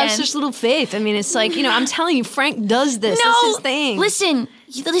why Chet you again. have such little faith. I mean, it's like, I'm telling you, Frank does this. No, It's his thing. Listen,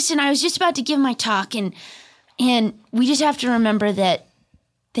 I was just about to give my talk, and we just have to remember that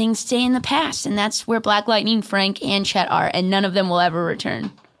things stay in the past, and that's where Black Lightning, Frank, and Chet are, and none of them will ever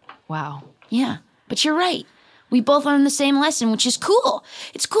return. Wow. Yeah, but you're right. We both learned the same lesson, which is cool.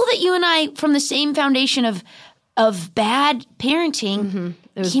 It's cool that you and I, from the same foundation of bad parenting,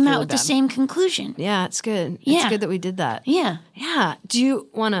 came out with the same conclusion. Yeah, it's good. Yeah. It's good that we did that. Yeah. Yeah. Do you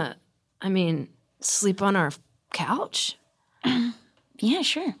want to, sleep on our couch? Yeah,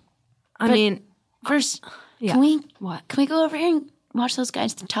 sure. First, Yeah. can we What? Can we go over here and watch those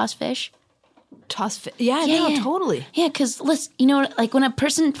guys toss fish? Toss fish? Yeah, totally. Yeah, because listen, like when a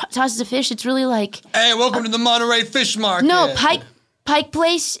person tosses a fish, it's really like Hey, welcome to the Monterey Fish Market. no Pike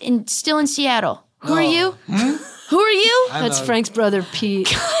Place, still in Seattle. Who are you? Who are you? That's Frank's brother, Pete.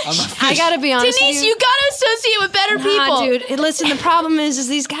 I gotta be honest Denise, with you gotta associate with better people. Dude. Listen, the problem is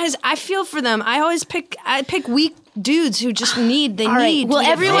these guys, I feel for them. I always pick weak dudes who just need. All right. Well,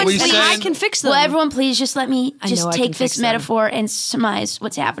 everyone, and I can fix them. Well, everyone, please just let me just I take can fix this them. metaphor and surmise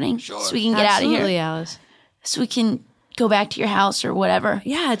what's happening, so we can get out of Absolutely, here. Alice. So we can go back to your house or whatever.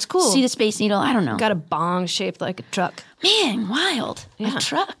 Yeah, it's cool. See the Space Needle. I don't know. Got a bong shaped like a truck. Man, wild. Yeah. A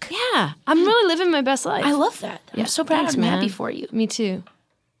truck. Yeah, I'm really living my best life. I love that. I'm so proud. Thanks, I'm man. happy for you. Me too.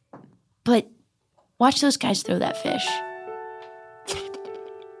 But watch those guys throw that fish.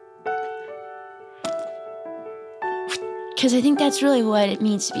 Because I think that's really what it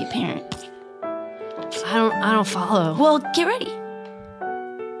means to be a parent. I don't follow. Well, get ready.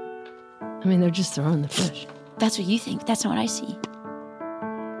 They're just throwing the fish. That's what you think. That's not what I see.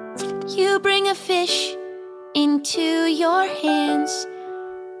 You bring a fish into your hands.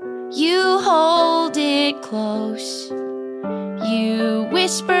 You hold it close. You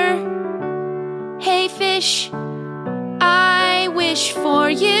whisper, "Hey fish, I wish for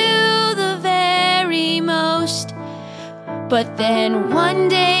you the very most." But then one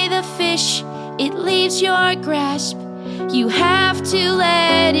day the fish, it leaves your grasp. You have to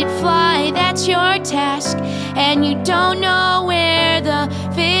let it fly, that's your task. And you don't know where the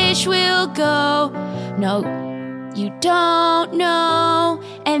fish will go. No, you don't know.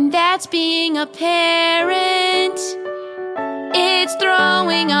 And that's being a parent. It's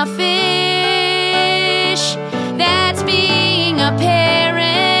throwing a fish. That's being a parent.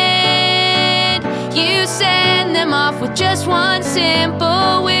 You send them off with just one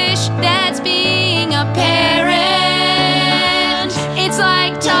simple wish. That's being a parent. It's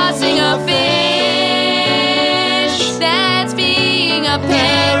like tossing a fish. That's being a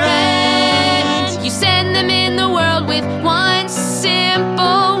parent. You send them in the world with one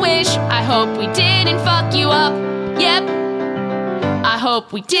simple wish. I hope we didn't fuck you up. Yep. I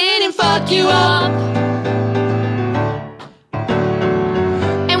hope we didn't fuck you up.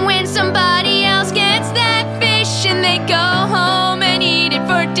 And when somebody else gets that fish and they go home and eat it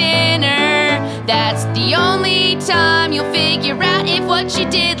for dinner, that's the only time you'll figure out if what you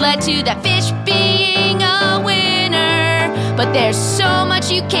did led to that fish being a winner. But there's so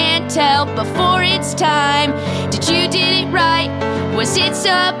much you can't tell before it's time. Did you did it right? Was it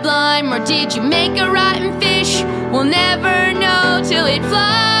sublime? Or did you make a rotten fish? We'll never know till it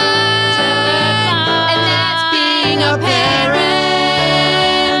flies. And that's being a parent.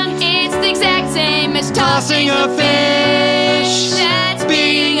 It's the exact same as tossing a fish. That's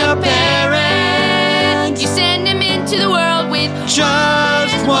being a parent. You send him into the world with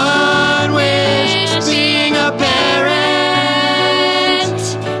Just one wish. Being a parent.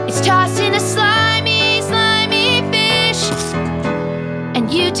 It's tossing a slimy, slimy fish. And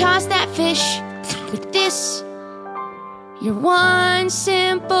you toss that fish with this, your one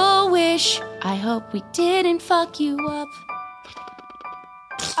simple wish. I hope we didn't fuck you up.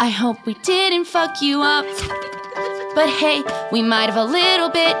 I hope we didn't fuck you up. But hey, we might have a little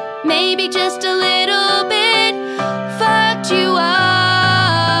bit, maybe just a little bit, fucked you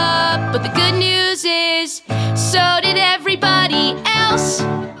up. But the good news is, so did everybody else.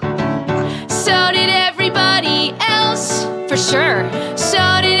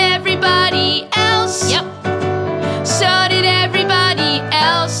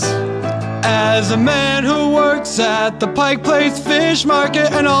 As a man who works at the Pike Place Fish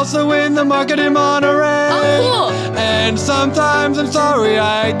Market and also in the market in Monterey. Oh, cool. And sometimes I'm sorry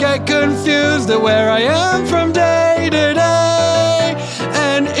I get confused at where I am from day to day.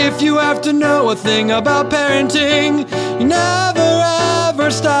 And if you have to know a thing about parenting, you never ever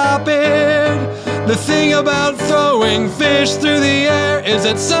stop it. The thing about throwing fish through the air is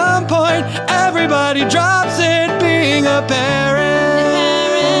at some point everybody drops it. Being a parent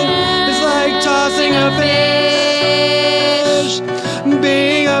is like tossing a fish.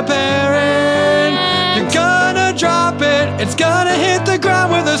 Being a parent, you're gonna drop it. It's gonna hit the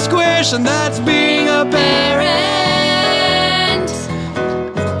ground with a squish, and that's being a parent.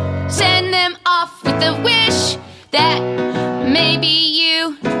 Send them off with a wish that maybe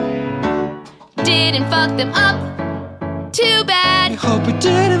you didn't fuck them up too bad. I hope it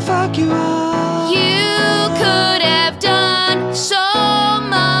didn't fuck you up. You could have done so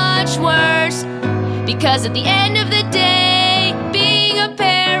much worse, because at the end of the day, being a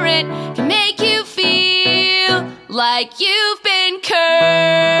parent can make you feel like you've been cursed.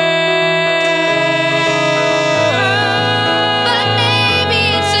 But maybe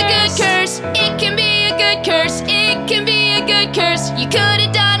it's a good curse. It can be a good curse. It can be a good curse. You could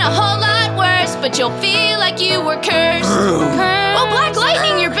have done a whole lot worse, but you'll feel like you were cursed. Oh, Black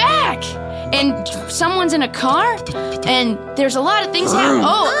Lightning, you're back! And someone's in a car, and there's a lot of things happening.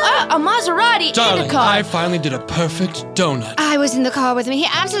 Oh, a Maserati in Darling, a car. I finally did a perfect donut. I was in the car with him. He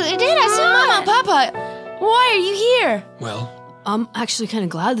absolutely did. I saw Mama, Papa, why are you here? Well, I'm actually kind of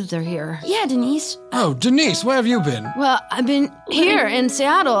glad that they're here. Yeah, Denise. oh, Denise, where have you been? Well, I've been here in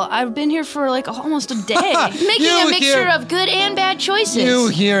Seattle. I've been here for like almost a day. Making You a mixture here- of good and bad choices. You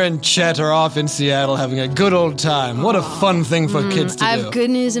here and Chet are off in Seattle having a good old time. What a fun thing for kids to I do. have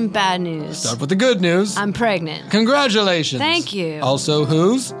good news and bad news. Start with the good news. I'm pregnant. Congratulations. Thank you. Also,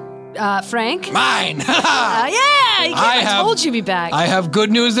 whose? Frank? Mine. Yeah, I told you to be back. I have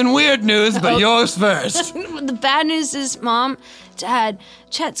good news and weird news, but yours first. The bad news is, Mom, Dad,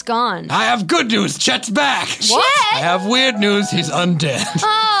 Chet's gone. I have good news. Chet's back. What? I have weird news. He's undead.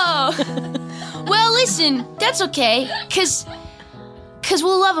 Oh. Well, listen, that's okay, cause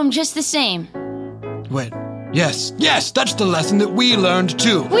we'll love him just the same. Wait. Yes, that's the lesson that we learned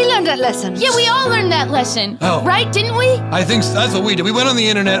too. We learned that lesson. Yeah, we all learned that lesson. Oh. Right, didn't we? I think that's what we did. We went on the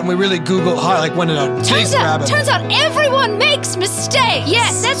internet and we really Googled how, like, went in a big rabbit. Turns out everyone makes mistakes.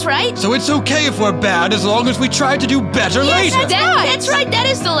 Yes, that's right. So it's okay if we're bad as long as we try to do better later. That's right. That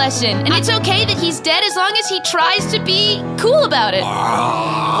is the lesson. And it's okay that he's dead as long as he tries to be cool about it.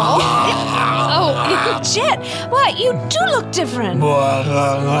 Oh, Chet, what? You do look different.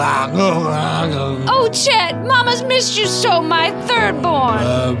 Oh, Chet, Mama's missed you so, my third born.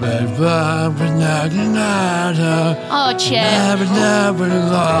 Oh, Chet.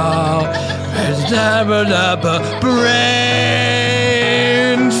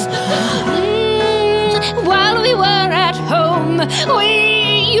 Brains. While we were at home,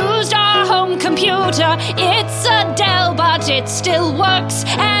 we used our home computer. It's a Dell, but it still works.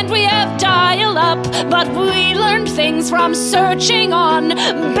 And we have dial-up, but we learned things from searching on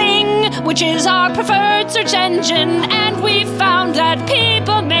Bing, which is our preferred search engine. And we found that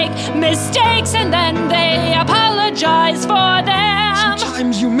people make mistakes and then they apologize for them.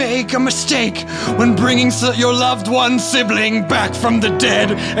 Sometimes you make a mistake when bringing your loved one sibling back from the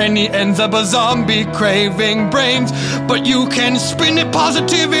dead, and he ends up a zombie craving brains. But you can spin it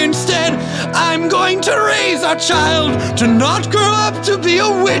positive instead. I'm going to raise our child to not grow up to be a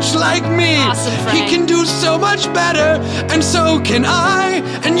witch like me. Awesome, Frank. He can do so much better, and so can I.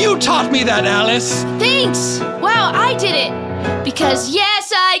 And you taught me that, Alice. Thanks. Wow, I did it. Because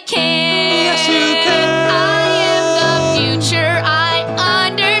yes, I can. Yes, you can. I am the future. I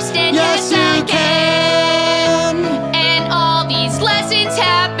understand. Yes, you can. And all these lessons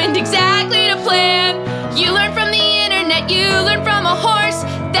happened exactly to plan. You learn from the internet. You learn from a horse.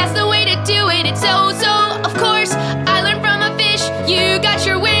 That's the way to do it. It's so, of course. I learned from a fish. You got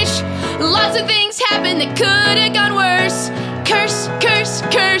your wish. Lots of things happened that could have gone worse. Curse, curse,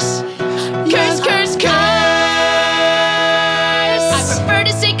 curse. Curse, curse, curse. I prefer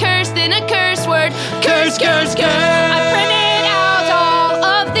to say curse than a curse word. Curse, curse, curse. I printed out all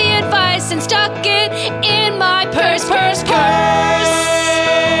of the advice and stuck it in my purse, purse, purse.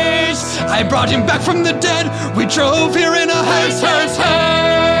 I brought him back from the dead. We drove here in a hearse, hearse,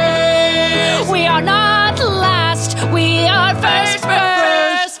 hearse. We are not last, we are first,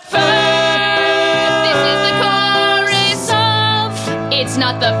 first, first. This is the chorus of. It's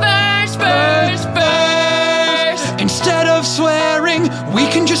not the verse, verse, verse. Instead of swearing, we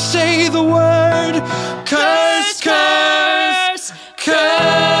can just say the word curse, curse, curse.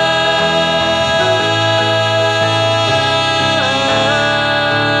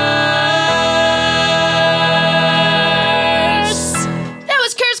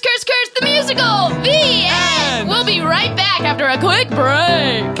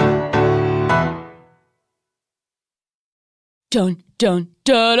 break. Dun dun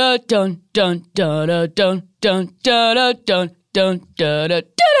da da dun dun da da dun dun da da dun dun da da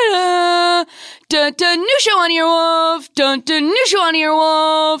da dun dun. New show on Earwolf. Dun dun. New show on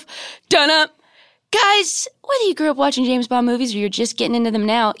Earwolf. Dun up. Guys, whether you grew up watching James Bond movies or you're just getting into them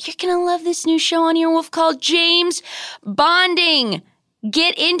now, you're gonna love this new show on Earwolf called James Bonding.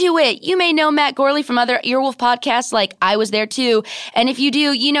 Get into it. You may know Matt Gorley from other Earwolf podcasts like I Was There Too. And if you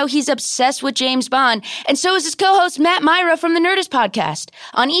do, you know he's obsessed with James Bond. And so is his co-host Matt Myra from the Nerdist podcast.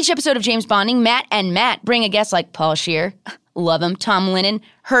 On each episode of James Bonding, Matt and Matt bring a guest like Paul Scheer, love him, Tom Lennon,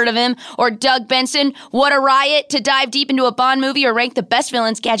 heard of him, or Doug Benson, What a Riot, to dive deep into a Bond movie or rank the best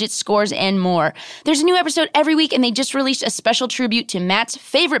villains, gadgets, scores, and more. There's a new episode every week, and they just released a special tribute to Matt's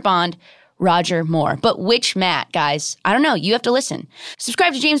favorite Bond, Roger Moore. But which Matt, guys? I don't know. You have to listen.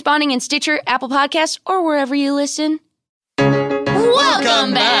 Subscribe to James Bonding in Stitcher, Apple Podcasts, or wherever you listen.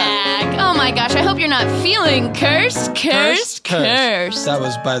 Welcome back. Oh my gosh, I hope you're not feeling cursed. That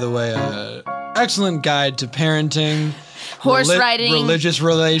was, by the way, an excellent guide to parenting. Horse riding, religious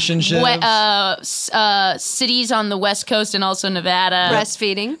relationships, cities on the West Coast and also Nevada.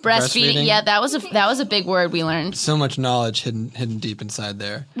 Breastfeeding. Yeah, that was a big word we learned. So much knowledge hidden deep inside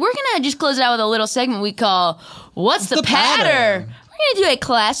there. We're gonna just close it out with a little segment we call "What's the Patter?" We're gonna do a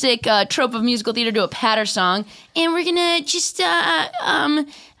classic trope of musical theater, do a patter song, and we're gonna just I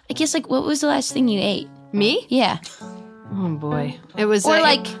guess what was the last thing you ate? Me? Yeah. Oh boy, it was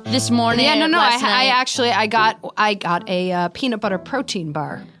this morning. Yeah, no. I got a peanut butter protein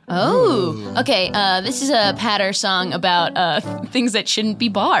bar. Oh, okay. This is a patter song about things that shouldn't be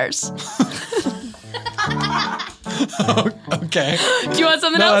bars. Okay. Do you want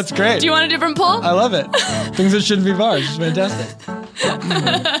something else? No, that's great. Do you want a different poll? I love it. Things that shouldn't be bars. It's fantastic.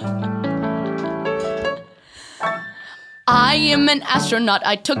 I am an astronaut.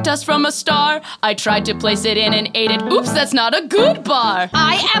 I took dust from a star. I tried to place it in and ate it. Oops, that's not a good bar.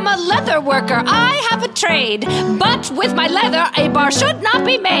 I am a leather worker. I have a trade. But with my leather, a bar should not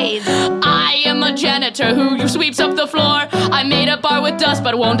be made. I am a janitor who sweeps up the floor. I made a bar with dust,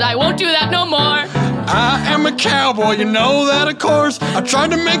 but won't do that no more. I am a cowboy, you know that of course. I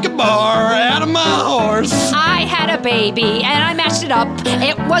tried to make a bar out of my horse. I had a baby and I mashed it up.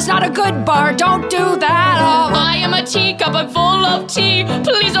 It was not a good bar, don't do that. I am a teacup, I'm full of tea.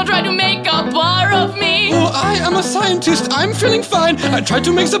 Please don't try to make a bar of me. Oh, I am a scientist, I'm feeling fine. I tried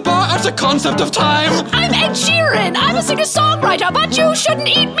to make the bar as a concept of time. I'm Ed Sheeran, I'm a singer-songwriter, but you shouldn't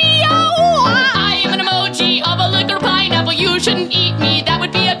eat me. I am an emoji of a liquor pineapple. You shouldn't eat me, that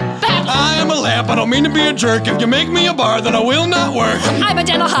would be a bad. I am a lamp, I don't mean to be a jerk. If you make me a bar, then I will not work. I'm a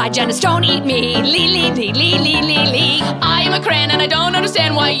dental hygienist, don't eat me. Lee. I am a crayon and I don't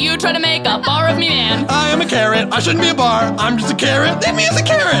understand why you try to make a bar of me, man. I am a carrot, I shouldn't be a bar. I'm just a carrot, leave me as a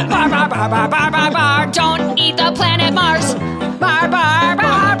carrot. Bar. Don't eat the planet Mars. Bar.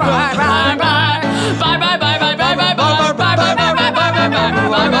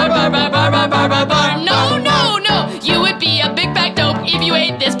 No. You would be a big fat dope if you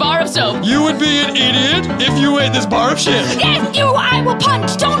ate this bar of soap. You would be an idiot if you ate this bar of shit. If you, I will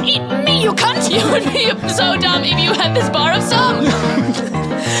punch. Don't eat me, you cunt. You would be so dumb if you had this bar of sum.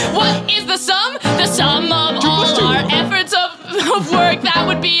 What is the sum? The sum of all our efforts of work. That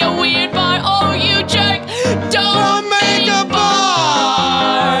would be a weird bar. Oh, you jerk. Don't make a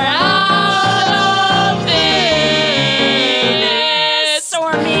bar out of this.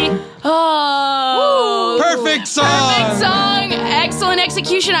 Or me. Oh. Perfect song. Excellent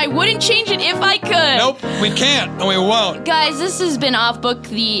execution. I wouldn't change it if I could. Nope, we can't and we won't. Guys, this has been Off Book,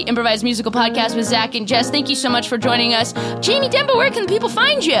 the improvised musical podcast with Zach and Jess. Thank you so much for joining us. Jamie Demba, where can the people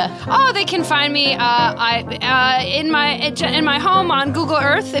find you? Oh, they can find me in my home on Google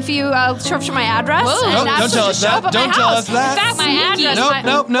Earth if you search for my address. Whoa. And Nope, don't tell us that. Don't tell us that. In fact, my address.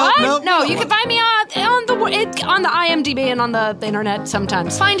 Nope. No, you can find me on the IMDb and on the internet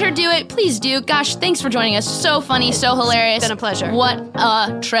sometimes. Find her, do it. Please do. Gosh, thanks for joining us. So funny, so hilarious. It's been a pleasure. What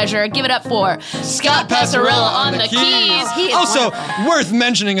a treasure. Give it up for Scott Passarella on the keys. He is Also, wonderful. worth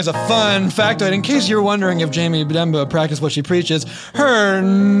mentioning as a fun factoid, in case you're wondering if Jamie Demba practiced what she preaches, her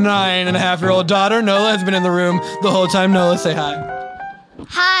 9.5-year-old daughter, Nola, has been in the room the whole time. Nola, say hi.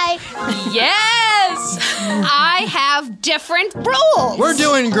 Hi. Yes. I have have different rules. We're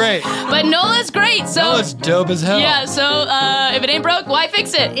doing great. But Nola's great, so... Nola's dope as hell. Yeah, so if it ain't broke, why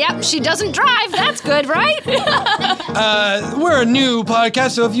fix it? Yep, she doesn't drive. That's good, right? We're a new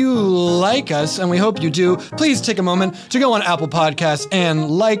podcast, so if you like us, and we hope you do, please take a moment to go on Apple Podcasts and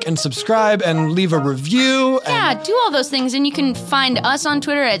like and subscribe and leave a review. Yeah, do all those things, and you can find us on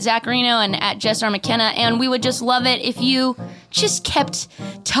Twitter at Zacharino and at Jess R. McKenna, and we would just love it if you just kept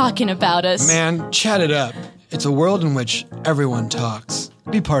talking about us. Man, chat it up. It's a world in which everyone talks.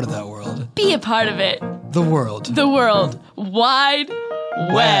 Be part of that world. Be a part of it. The world. The world. Wide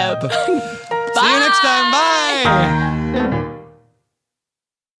Web. See you next time. Bye.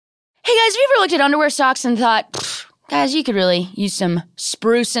 Hey guys, have you ever looked at underwear socks and thought, guys, you could really use some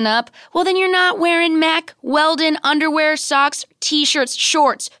sprucing up? Well, then you're not wearing Mack Weldon underwear, socks, t-shirts,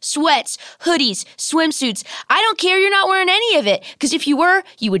 shorts, sweats, hoodies, swimsuits. I don't care, you're not wearing any of it. Because if you were,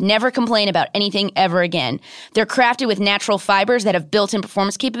 you would never complain about anything ever again. They're crafted with natural fibers that have built-in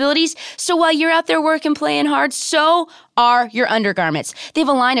performance capabilities. So while you're out there working, playing hard, so are your undergarments. They have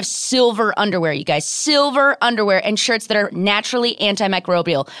a line of silver underwear, you guys. Silver underwear and shirts that are naturally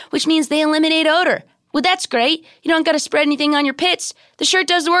antimicrobial, which means they eliminate odor. Well, that's great. You don't got to spread anything on your pits. The shirt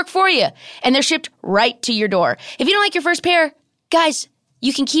does the work for you. And they're shipped right to your door. If you don't like your first pair, guys,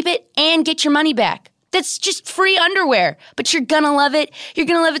 you can keep it and get your money back. That's just free underwear. But you're going to love it. You're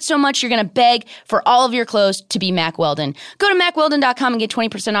going to love it so much, you're going to beg for all of your clothes to be Mack Weldon. Go to MackWeldon.com and get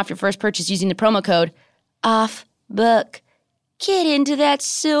 20% off your first purchase using the promo code OFFBOOK. Get into that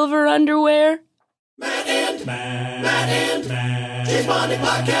silver underwear. James Bonding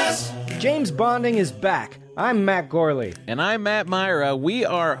Podcast. James Bonding is back. I'm Matt Gorley. And I'm Matt Myra. We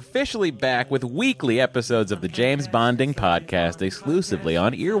are officially back with weekly episodes of the James Bonding Podcast exclusively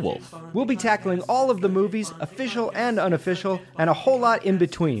on Earwolf. We'll be tackling all of the movies, official and unofficial, and a whole lot in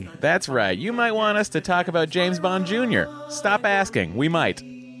between. That's right. You might want us to talk about James Bond Jr. Stop asking. We might.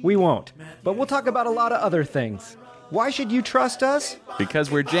 We won't. But we'll talk about a lot of other things. Why should you trust us? Because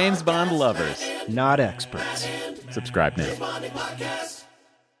we're James Bond lovers. Not experts. Subscribe now.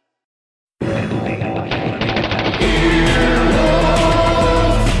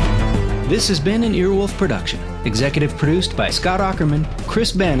 This has been an Earwolf production, executive produced by Scott Aukerman,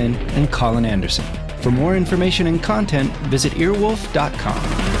 Chris Bannon, and Colin Anderson. For more information and content, visit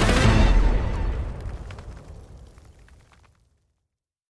earwolf.com.